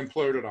season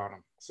imploded on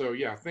him. So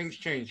yeah, things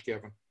change,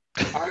 Kevin.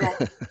 I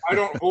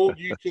don't hold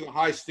you to the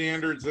high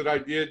standards that I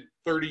did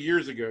 30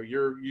 years ago.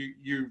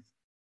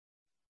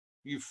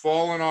 You've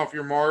fallen off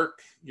your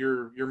mark.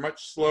 You're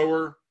much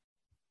slower.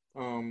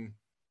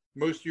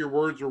 Most of your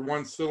words are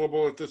one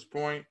syllable at this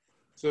point.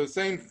 So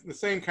the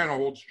same kind of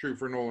holds true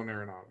for Nolan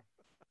Arenado.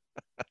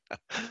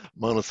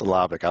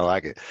 Monosyllabic. I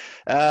like it.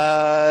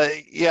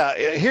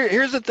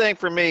 Here's the thing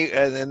for me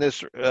in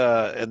this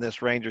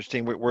Rangers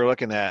team we're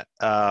looking at.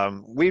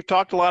 We've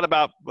talked a lot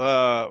about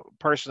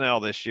personnel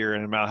this year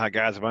and about how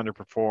guys have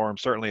underperformed.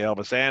 Certainly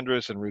Elvis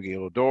Andrus and Rugi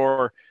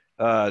Odor,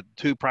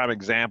 two prime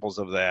examples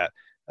of that.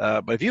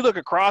 But if you look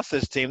across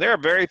this team, there are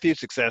very few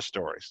success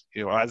stories.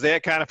 Isaiah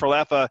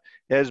Kiner-Falefa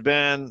has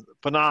been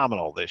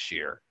phenomenal this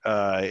year.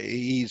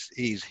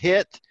 He's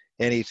hit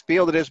and he's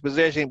fielded his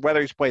position,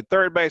 whether he's played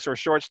third base or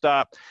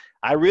shortstop.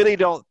 I really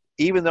don't,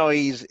 even though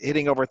he's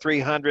hitting over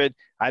 300,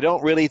 I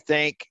don't really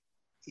think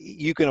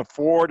you can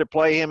afford to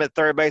play him at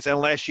third base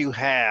unless you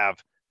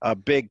have a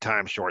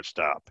big-time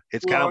shortstop.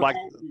 It's kind of like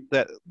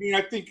that.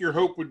 I think your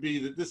hope would be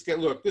that this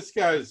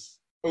guy's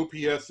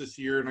OPS this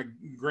year, and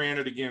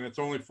granted, again, it's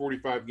only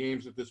 45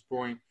 games at this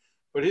point,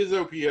 but his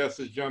OPS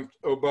has jumped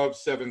above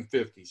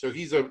 750. So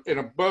he's an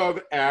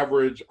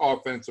above-average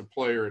offensive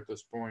player at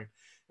this point.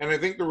 And I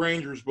think the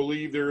Rangers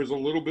believe there is a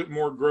little bit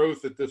more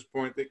growth at this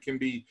point that can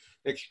be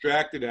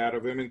extracted out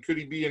of him. And could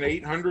he be an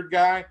 800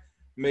 guy?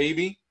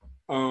 Maybe.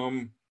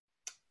 And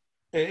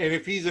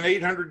if he's an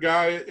 800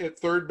 guy at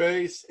third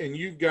base and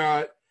you've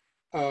got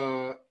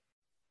a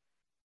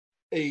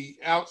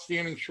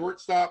outstanding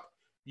shortstop,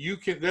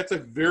 that's a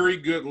very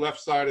good left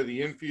side of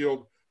the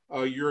infield.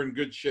 You're in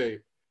good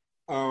shape.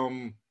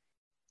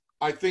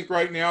 I think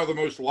right now the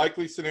most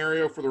likely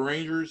scenario for the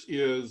Rangers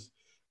is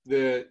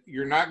that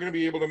you're not going to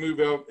be able to move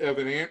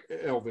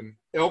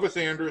Elvis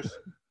Andrus.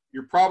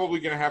 You're probably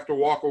going to have to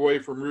walk away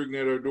from Rougned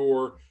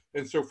Odor.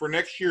 And so for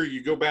next year,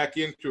 you go back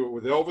into it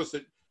with Elvis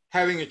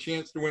having a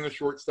chance to win a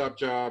shortstop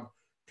job,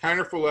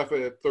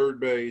 Kiner-Falefa at third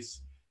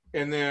base,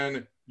 and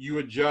then you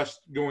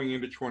adjust going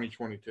into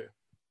 2022.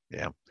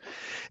 Yeah.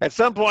 At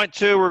some point,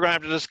 too, we're going to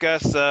have to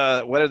discuss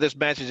whether this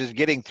message is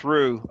getting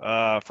through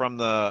from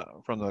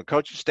the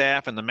coaching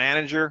staff and the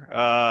manager.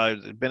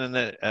 It's been in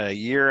a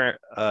year.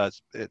 I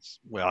don't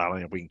know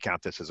if we can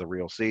count this as a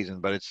real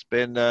season, but it's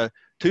been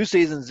 2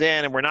 seasons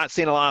in, and we're not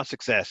seeing a lot of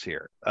success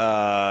here.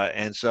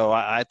 And so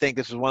I think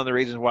this is one of the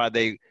reasons why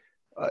when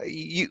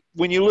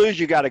you lose,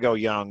 you got to go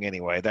young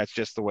anyway. That's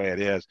just the way it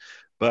is.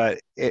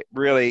 But it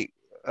really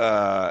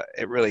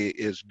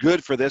is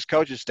good for this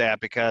coaching staff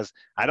because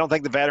I don't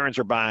think the veterans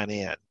are buying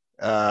in.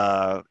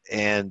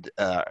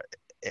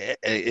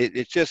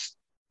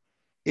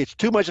 It's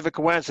too much of a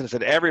coincidence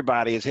that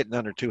everybody is hitting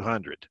under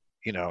 200.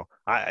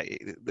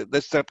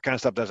 This kind of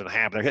stuff doesn't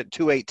happen. They're hitting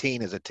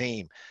 218 as a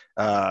team.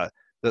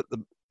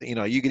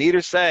 You can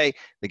either say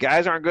the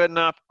guys aren't good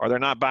enough or they're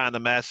not buying the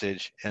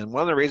message. And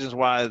one of the reasons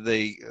why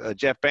the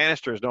Jeff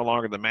Bannister is no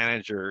longer the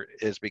manager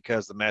is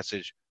because the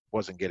message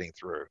wasn't getting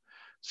through.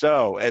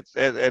 So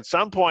at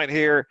some point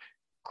here,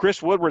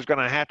 Chris Woodward's going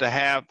to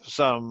have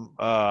some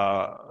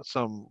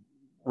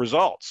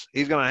results.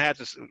 We're going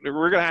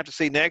to have to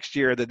see next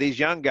year that these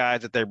young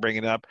guys that they're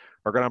bringing up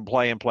are going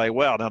to play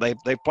well. Now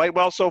they've played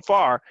well so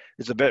far.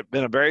 It's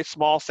been a very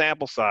small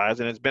sample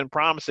size, and it's been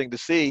promising to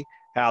see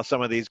how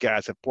some of these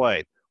guys have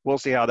played. We'll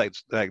see how that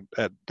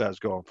does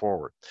going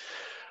forward.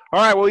 All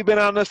right, well, we've been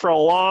on this for a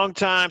long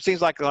time.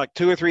 Seems like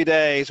 2 or 3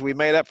 days. We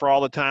made up for all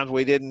the times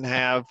we didn't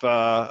have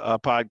a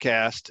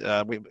podcast.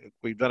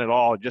 We've done it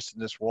all just in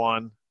this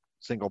one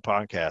single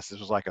podcast. This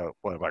was like a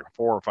 4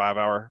 or 5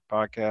 hour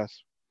podcast.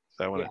 Is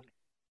that what it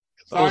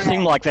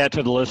seemed like that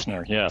to the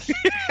listener, yes.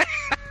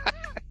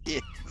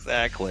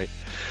 Exactly.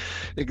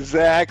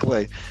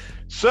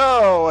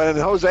 So, and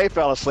Jose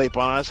fell asleep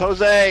on us.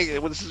 Jose,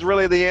 this is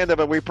really the end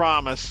of it, we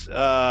promise.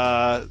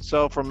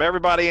 So from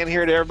everybody in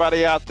here to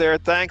everybody out there,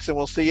 thanks, and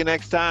we'll see you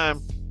next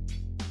time.